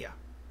the media.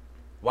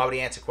 Why would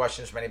he answer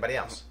questions from anybody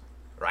else?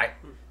 Right?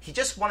 He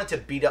just wanted to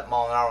beat up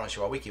Molinaro on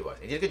show how weak he was.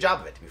 He did a good job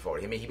of it, to be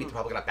forward. I mean, he beat the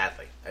Republican up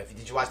badly.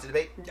 Did you watch the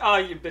debate?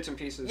 You bits and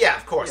pieces. Yeah,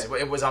 of course. Yeah.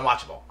 It was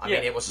unwatchable. I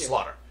mean, it was a Yeah.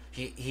 slaughter.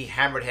 He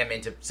hammered him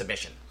into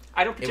submission.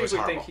 I don't It was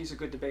particularly think horrible. he's a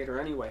good debater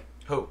anyway.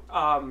 Who?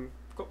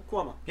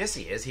 Cuomo. Yes,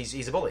 he is.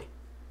 He's a bully.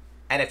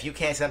 And if you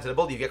can't stand up to the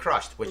bully, you get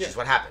crushed, which is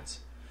what happens.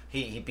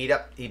 He beat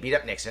up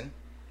Nixon,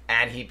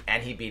 and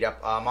he beat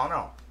up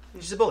Molinaro.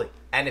 He's just a bully.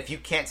 And if you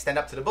can't stand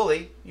up to the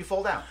bully, you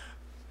fall down.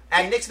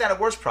 And Nixon had a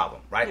worse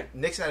problem, right? Yeah.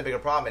 Nixon had a bigger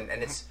problem,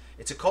 and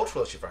it's a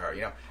cultural issue for her.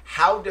 You know,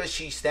 how does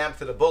she stand up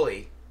to the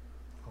bully,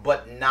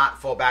 but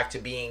not fall back to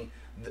being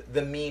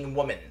the mean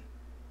woman,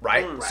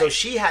 right? So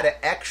she had an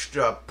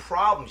extra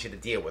problem she had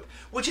to deal with,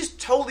 which is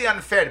totally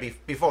unfair to be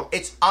before.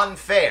 It's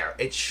unfair.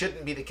 It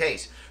shouldn't be the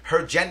case.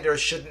 Her gender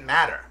shouldn't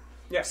matter.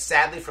 Yeah.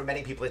 Sadly, for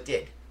many people, it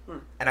did.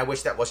 And I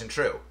wish that wasn't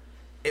true.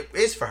 It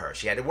is for her.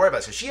 She had to worry about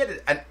it. So she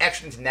had an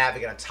extra to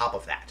navigate on top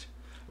of that,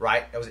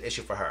 right? That was an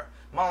issue for her.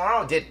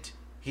 Molinaro didn't.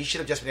 He should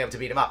have just been able to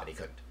beat him up, and he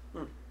couldn't.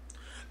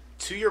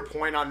 To your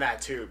point on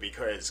that, too,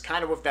 because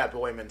kind of with that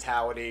bully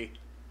mentality,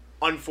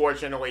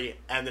 unfortunately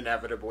and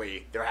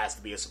inevitably, there has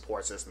to be a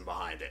support system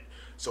behind it.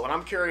 So what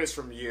I'm curious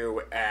from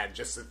you, and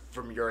just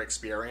from your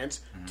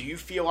experience, do you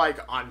feel like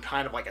on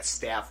kind of like a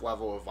staff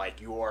level of like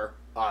your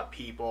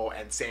people,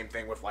 and same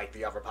thing with like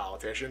the other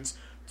politicians,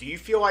 do you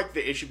feel like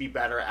it should be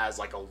better as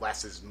like a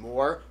less is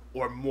more,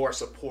 or more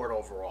support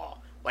overall?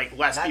 Like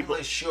less I'm not people.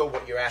 really sure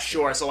what you're asking.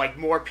 Sure. So like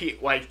more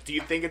people. Like, do you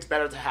think it's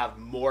better to have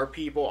more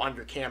people on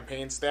your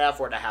campaign staff,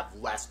 or to have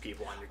less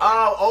people on your?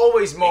 Oh,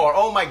 always more.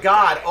 Oh my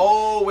God,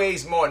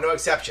 always more. No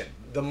exception.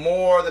 The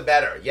more, the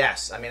better.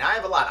 Yes. I mean, I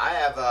have a lot. I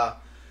have a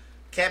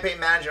campaign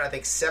manager. And I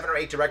think 7 or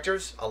 8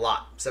 directors. A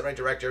lot. 7 or 8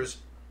 directors.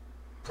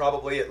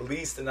 Probably at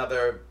least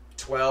another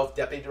 12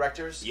 deputy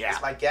directors. Yeah.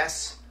 Is my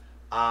guess.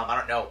 I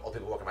don't know all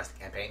people working on my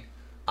campaign.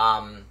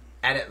 And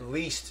at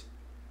least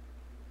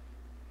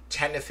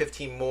 10 to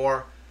 15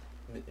 more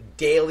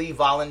daily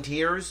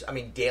volunteers. I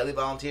mean, daily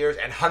volunteers,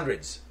 and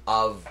hundreds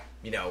of,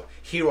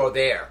 here or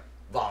there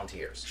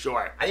volunteers.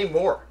 Sure. I need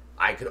more.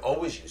 I could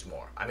always use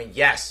more. I mean,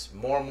 yes,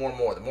 more.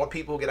 The more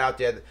people who get out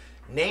there,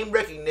 name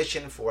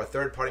recognition for a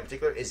third party in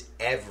particular is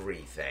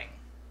everything.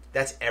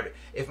 That's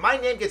If my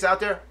name gets out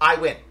there, I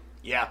win.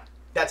 Yeah.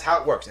 That's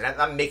how it works. And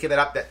I'm making that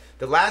up. That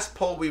the last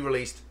poll we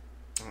released,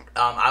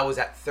 I was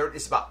at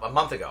it's about a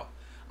month ago.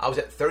 I was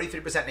at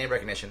 33% name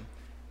recognition,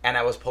 and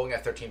I was polling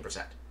at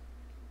 13%.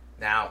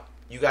 Now,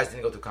 you guys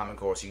didn't go through Common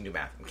Core, so you can do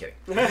math. I'm kidding.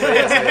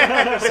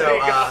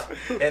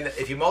 And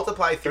if you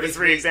multiply 33... Give me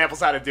 3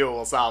 examples how to do it,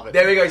 we'll solve it.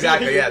 There we go,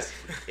 exactly, yes.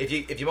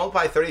 If you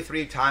multiply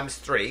 33 times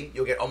 3,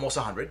 you'll get almost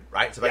 100,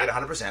 right? So if I get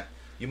 100%,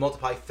 you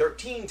multiply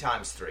 13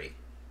 times 3,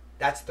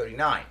 that's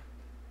 39.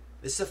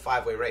 This is a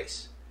 5-way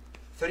race.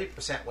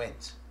 30%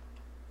 wins.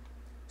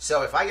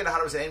 So if I get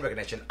 100% name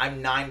recognition,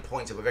 I'm 9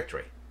 points of a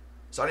victory.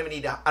 So I don't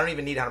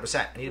even need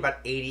 100%. I need about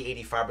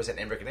 80, 85%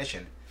 name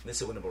recognition.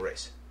 This is a winnable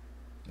race.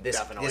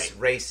 This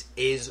race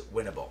is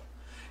winnable.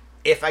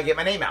 If I get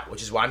my name out,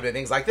 which is why I'm doing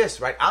things like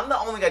this, right? I'm the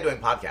only guy doing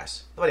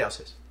podcasts. Nobody else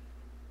is.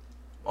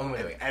 Only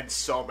one doing it. And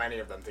so many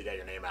of them to get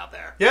your name out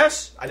there.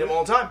 Yes, I do them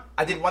all the time.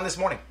 I did one this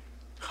morning.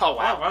 Oh,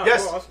 wow.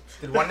 Yes, awesome.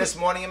 did one this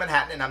morning in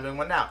Manhattan, and I'm doing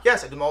one now.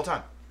 Yes, I do them all the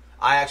time.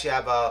 I actually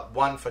have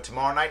one for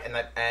tomorrow night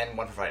and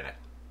one for Friday night.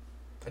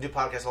 I do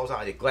podcasts all the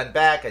time. I did Glenn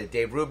Beck, I did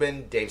Dave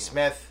Rubin, Dave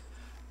Smith,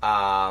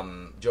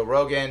 Joe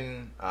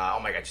Rogan. Oh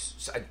my God,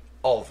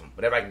 all of them.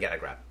 Whatever I can get, I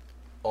grab.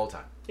 All the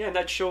time. Yeah, and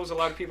that shows a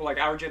lot of people like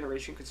our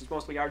generation, because it's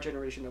mostly our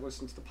generation that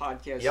listens to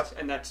podcasts. Yep.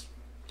 And that's,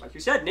 like you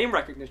said, name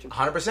recognition.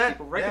 100%.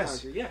 People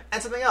recognize you, yeah.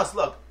 And something else.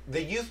 Look,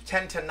 the youth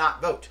tend to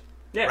not vote.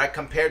 Yeah. Right?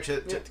 Compared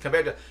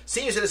to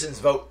senior citizens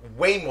vote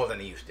way more than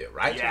the youth do,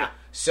 right? Yeah.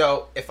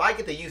 So if I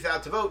get the youth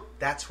out to vote,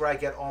 that's where I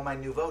get all my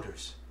new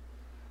voters.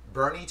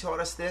 Bernie taught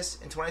us this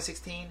in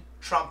 2016.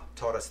 Trump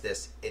taught us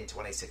this in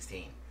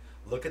 2016.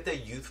 Look at the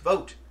youth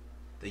vote.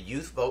 The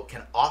youth vote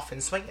can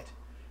often swing it.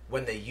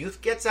 When the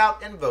youth gets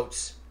out and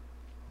votes,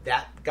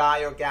 that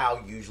guy or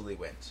gal usually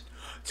wins.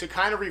 To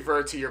kind of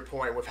revert to your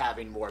point with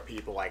having more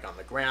people like on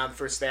the ground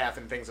for staff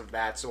and things of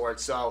that sort,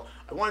 so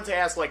I wanted to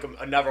ask like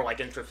another like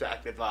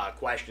introspective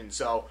question.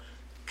 So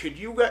could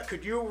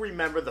you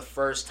remember the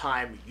first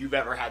time you've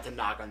ever had to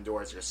knock on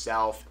doors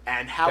yourself,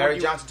 and how Barry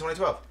would you, Johnson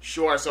 2012.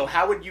 Sure. So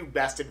how would you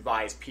best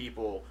advise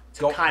people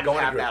to kind of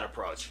have that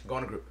approach? Go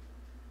in a group.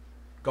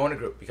 Go in a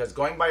group, because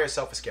going by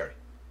yourself is scary.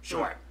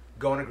 Sure.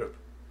 Go in a group.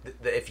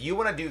 If you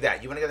want to do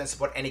that, you want to go and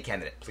support any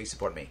candidate, please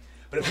support me.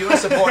 But if you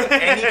want to support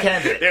any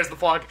candidate... There's the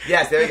plug.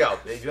 Yes, there you go.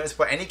 If you want to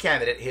support any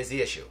candidate, here's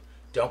the issue.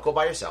 Don't go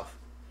by yourself.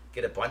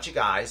 Get a bunch of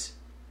guys.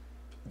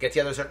 Get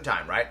together at a certain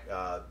time, right?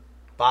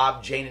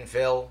 Bob, Jane, and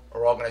Phil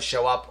are all going to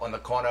show up on the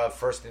corner of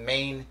 1st and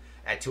Main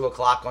at 2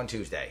 o'clock on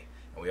Tuesday.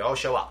 And we all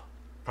show up.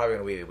 Probably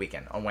going to be the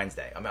weekend, on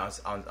Wednesday. I mean,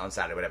 on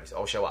Saturday, whatever. So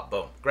all show up.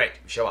 Boom. Great.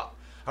 We show up.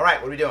 All right,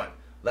 what are we doing?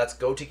 Let's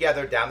go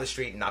together down the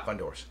street and knock on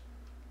doors.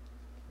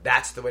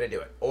 That's the way to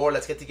do it. Or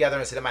let's get together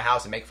and sit in my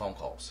house and make phone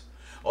calls.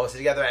 Or let's sit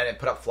together and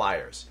put up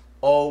flyers.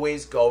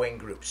 Always go in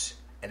groups.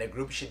 And a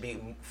group should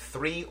be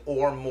 3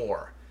 or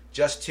more.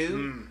 Just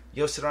 2,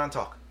 you'll sit around and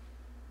talk.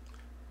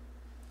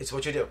 It's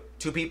what you do.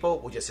 2 people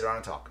will just sit around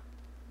and talk.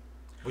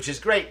 Which is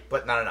great,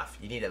 but not enough.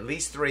 You need at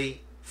least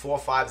 3. 4 or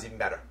 5 is even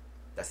better.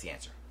 That's the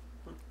answer.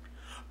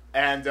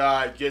 And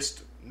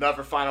just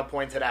another final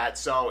point to that.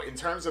 So in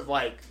terms of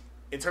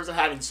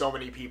having so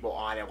many people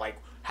on it, like,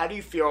 how do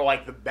you feel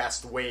like the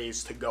best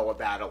ways to go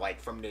about it, like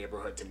from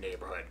neighborhood to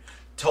neighborhood?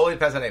 Totally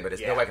depends on neighborhood.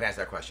 There's no way I can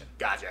answer that question.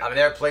 Gotcha. I mean,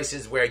 there are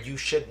places where you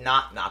should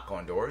not knock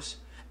on doors,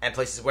 and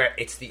places where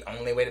it's the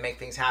only way to make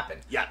things happen.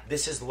 Yeah.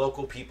 This is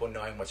local people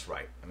knowing what's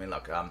right. I mean,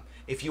 look,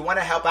 if you want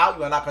to help out,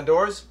 you want to knock on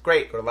doors,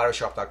 great. Go to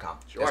LarrySharpe.com.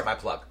 Sure. That's my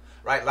plug.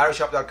 Right?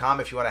 LarrySharpe.com.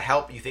 If you want to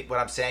help, you think what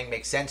I'm saying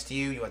makes sense to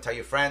you, you want to tell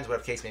your friends,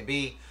 whatever the case may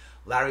be.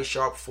 Larry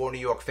Sharpe for New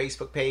York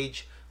Facebook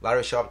page,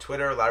 Larry Sharpe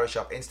Twitter, Larry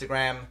Sharpe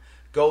Instagram.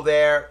 Go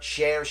there,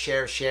 share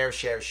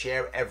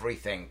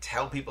everything.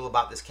 Tell people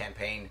about this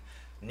campaign.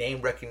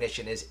 Name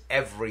recognition is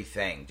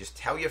everything. Just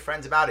tell your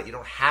friends about it. You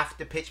don't have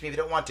to pitch me if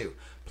you don't want to.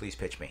 Please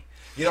pitch me.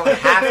 You don't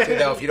have to,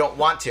 though, if you don't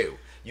want to.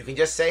 You can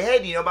just say, hey,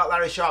 do you know about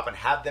Larry Sharpe? And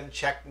have them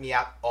check me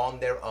out on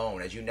their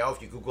own. As you know,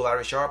 if you Google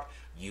Larry Sharpe,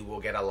 you will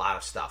get a lot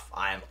of stuff.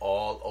 I am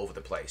all over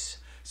the place.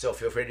 So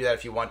feel free to do that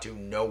if you want to.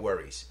 No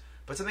worries.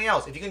 But something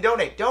else, if you can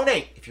donate,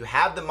 donate. If you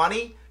have the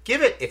money,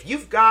 give it. If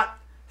you've got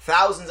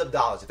thousands of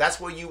dollars, if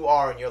that's where you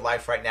are in your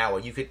life right now,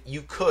 where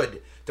you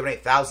could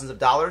donate thousands of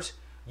dollars,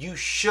 you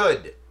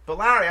should. But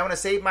Larry, I want to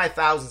save my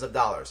thousands of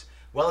dollars.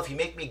 Well, if you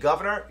make me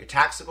governor, your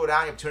taxes will go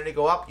down, your opportunity to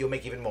go up, you'll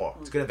make even more.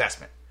 It's a good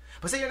investment.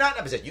 But say you're not in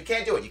a position. You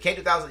can't do it. You can't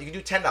do $1,000. You can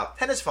do $10.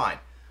 10 is fine.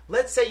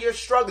 Let's say you're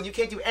struggling. You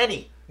can't do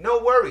any.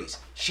 No worries.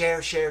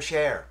 Share, share,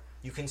 share.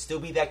 You can still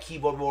be that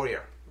keyboard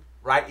warrior,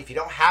 right? If you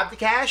don't have the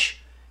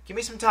cash, give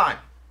me some time.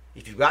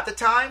 If you've got the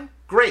time,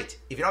 great.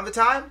 If you don't have the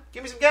time,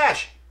 give me some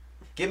cash.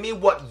 Give me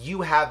what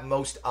you have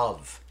most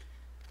of.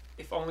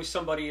 If only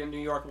somebody in New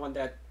York won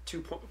that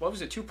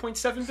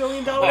 $2.7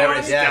 billion? Whatever it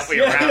is, yes. Definitely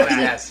around that.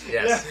 Yes.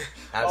 Yeah.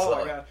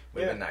 Absolutely. Oh my God.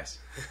 Would have been nice.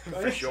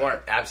 For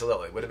sure.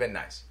 Absolutely. Would have been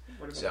nice.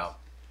 So,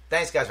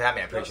 thanks guys for having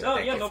me. I appreciate it.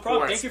 Thank you. No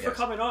problem. Thank you for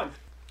coming on.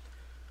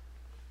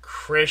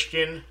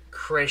 Christian.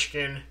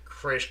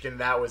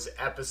 That was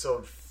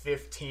episode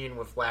 15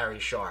 with Larry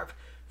Sharpe.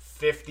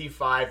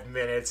 55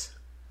 minutes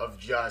of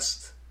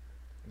just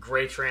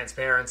great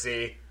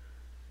transparency.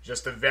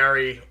 Just a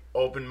very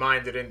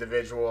open-minded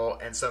individual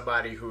and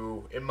somebody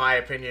who, in my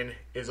opinion,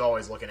 is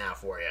always looking out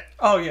for you.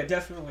 Oh, yeah,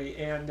 definitely.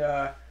 And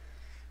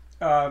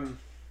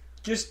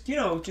just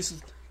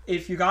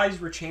if you guys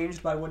were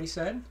changed by what he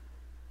said,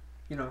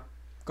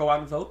 go out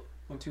and vote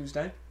on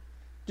Tuesday.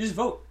 Just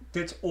vote.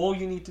 That's all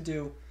you need to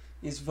do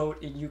is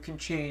vote, and you can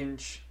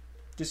change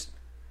just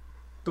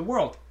the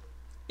world.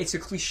 It's a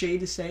cliche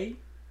to say,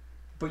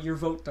 but your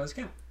vote does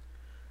count.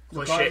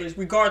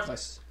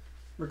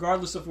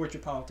 Regardless of what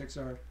your politics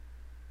are,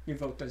 your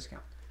vote does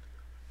count.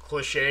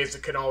 Cliches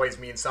can always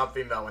mean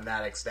something, though, in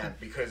that extent,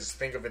 because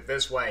think of it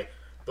this way.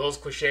 Those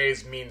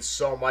cliches mean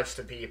so much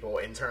to people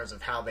in terms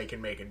of how they can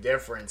make a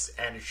difference,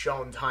 and it's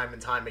shown time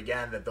and time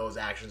again that those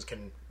actions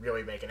can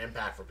really make an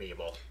impact for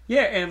people.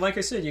 Yeah, and like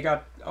I said, you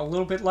got a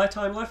little bit of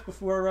time left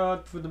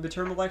before for the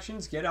midterm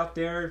elections. Get out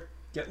there,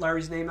 get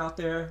Larry's name out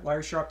there,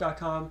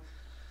 LarrySharpe.com.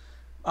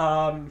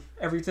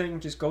 Everything,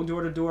 just go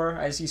door to door.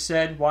 As he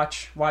said,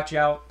 watch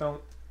out.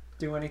 Don't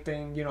do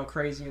anything,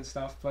 crazy and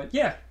stuff. But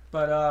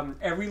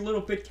every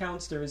little bit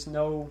counts. There is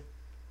no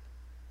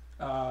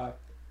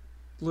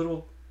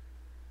little,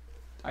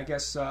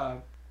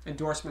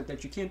 endorsement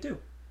that you can't do.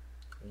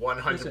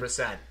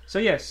 100%. So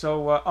yeah,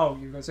 you're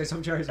going to say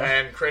something, Jerry?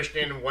 And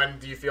Christian, when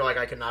do you feel like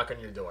I can knock on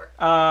your door?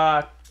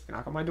 Knock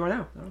on my door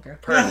now. I don't care.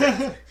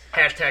 Perfect.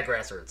 Hashtag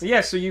grassroots.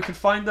 Yeah, so you can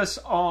find us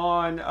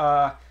on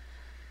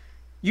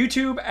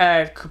YouTube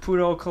at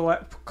Caputo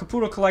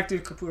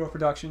Collective, Caputo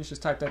Productions.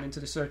 Just type that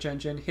into the search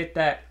engine. Hit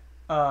that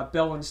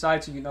bell on the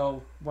side so you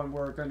know when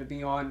we're going to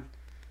be on,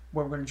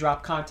 when we're going to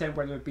drop content,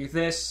 whether it be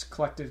this,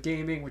 Collective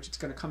Gaming, which is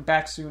going to come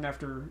back soon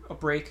after a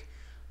break.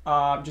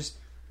 Just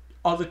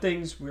other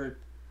things. We're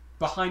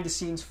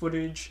behind-the-scenes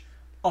footage,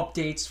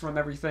 updates from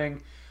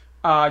everything.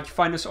 You can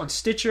find us on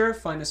Stitcher,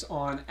 find us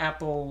on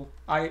Apple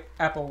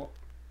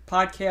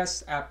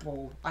Podcasts,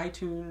 Apple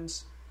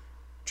iTunes,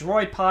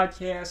 Droid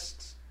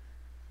Podcasts,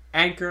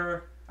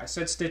 Anchor. I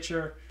said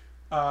Stitcher.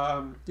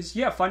 Find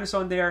us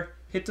on there.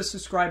 Hit the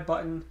subscribe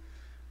button.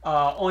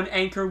 On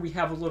Anchor, we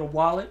have a little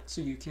wallet,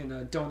 so you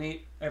can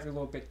donate. Every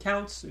little bit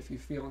counts if you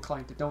feel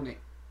inclined to donate.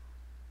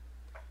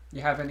 You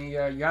have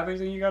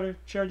anything you got to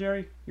share,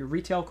 Jerry? Your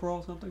retail crawl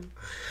or something?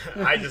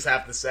 I just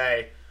have to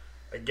say,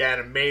 again,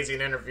 amazing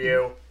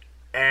interview.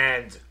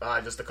 And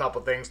just a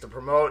couple things to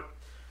promote.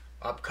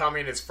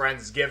 Upcoming is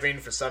Friendsgiving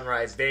for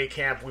Sunrise Day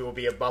Camp. We will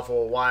be at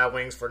Buffalo Wild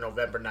Wings for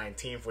November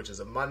 19th, which is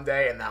a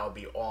Monday, and that will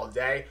be all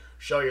day.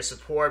 Show your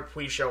support.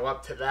 Please show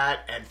up to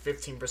that, and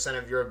 15%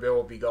 of your bill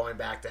will be going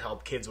back to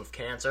help kids with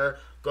cancer.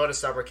 Go to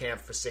summer camp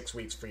for 6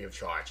 weeks free of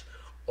charge.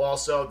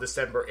 Also,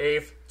 December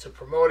 8th, to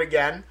promote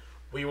again,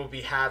 we will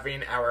be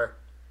having our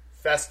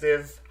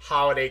festive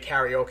holiday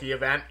karaoke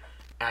event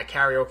at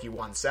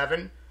Karaoke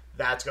 17.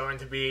 That's going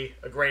to be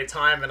a great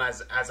time, and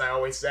as I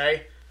always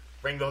say,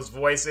 bring those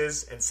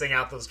voices and sing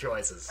out those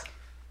choices.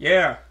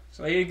 Yeah,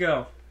 so there you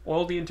go.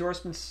 All the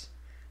endorsements,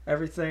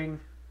 everything,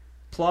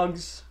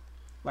 plugs,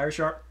 Larry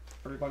Sharpe,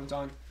 everybody's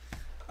on.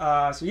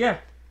 That's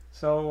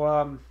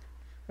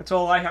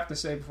all I have to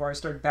say before I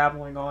start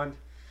babbling on.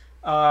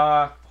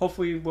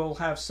 Hopefully we'll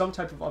have some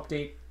type of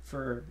update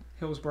for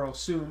Hillsborough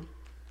sooner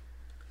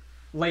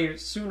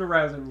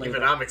rather than later.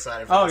 Even I'm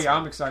excited for this.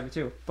 I'm excited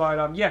too.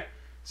 But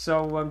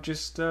so I'm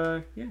just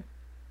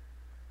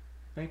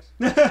thanks.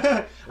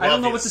 I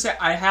don't know what to say.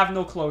 I have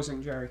no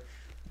closing, Jerry,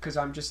 because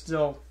I'm just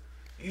still.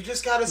 You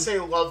just gotta say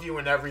love you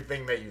in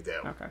everything that you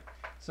do. Okay.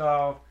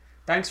 So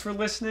thanks for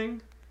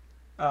listening.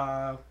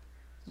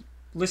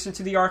 Listen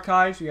to the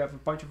archives. We have a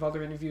bunch of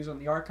other interviews on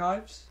the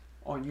archives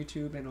on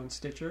YouTube and on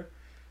Stitcher.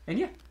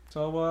 And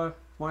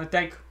want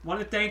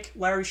to thank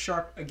Larry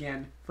Sharpe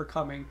again for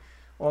coming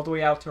all the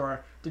way out to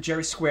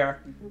Jerry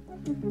Square.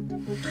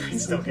 I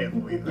still can't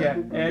believe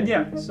that.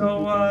 Yeah, and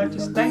so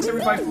just thanks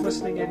everybody for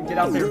listening and get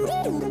out there.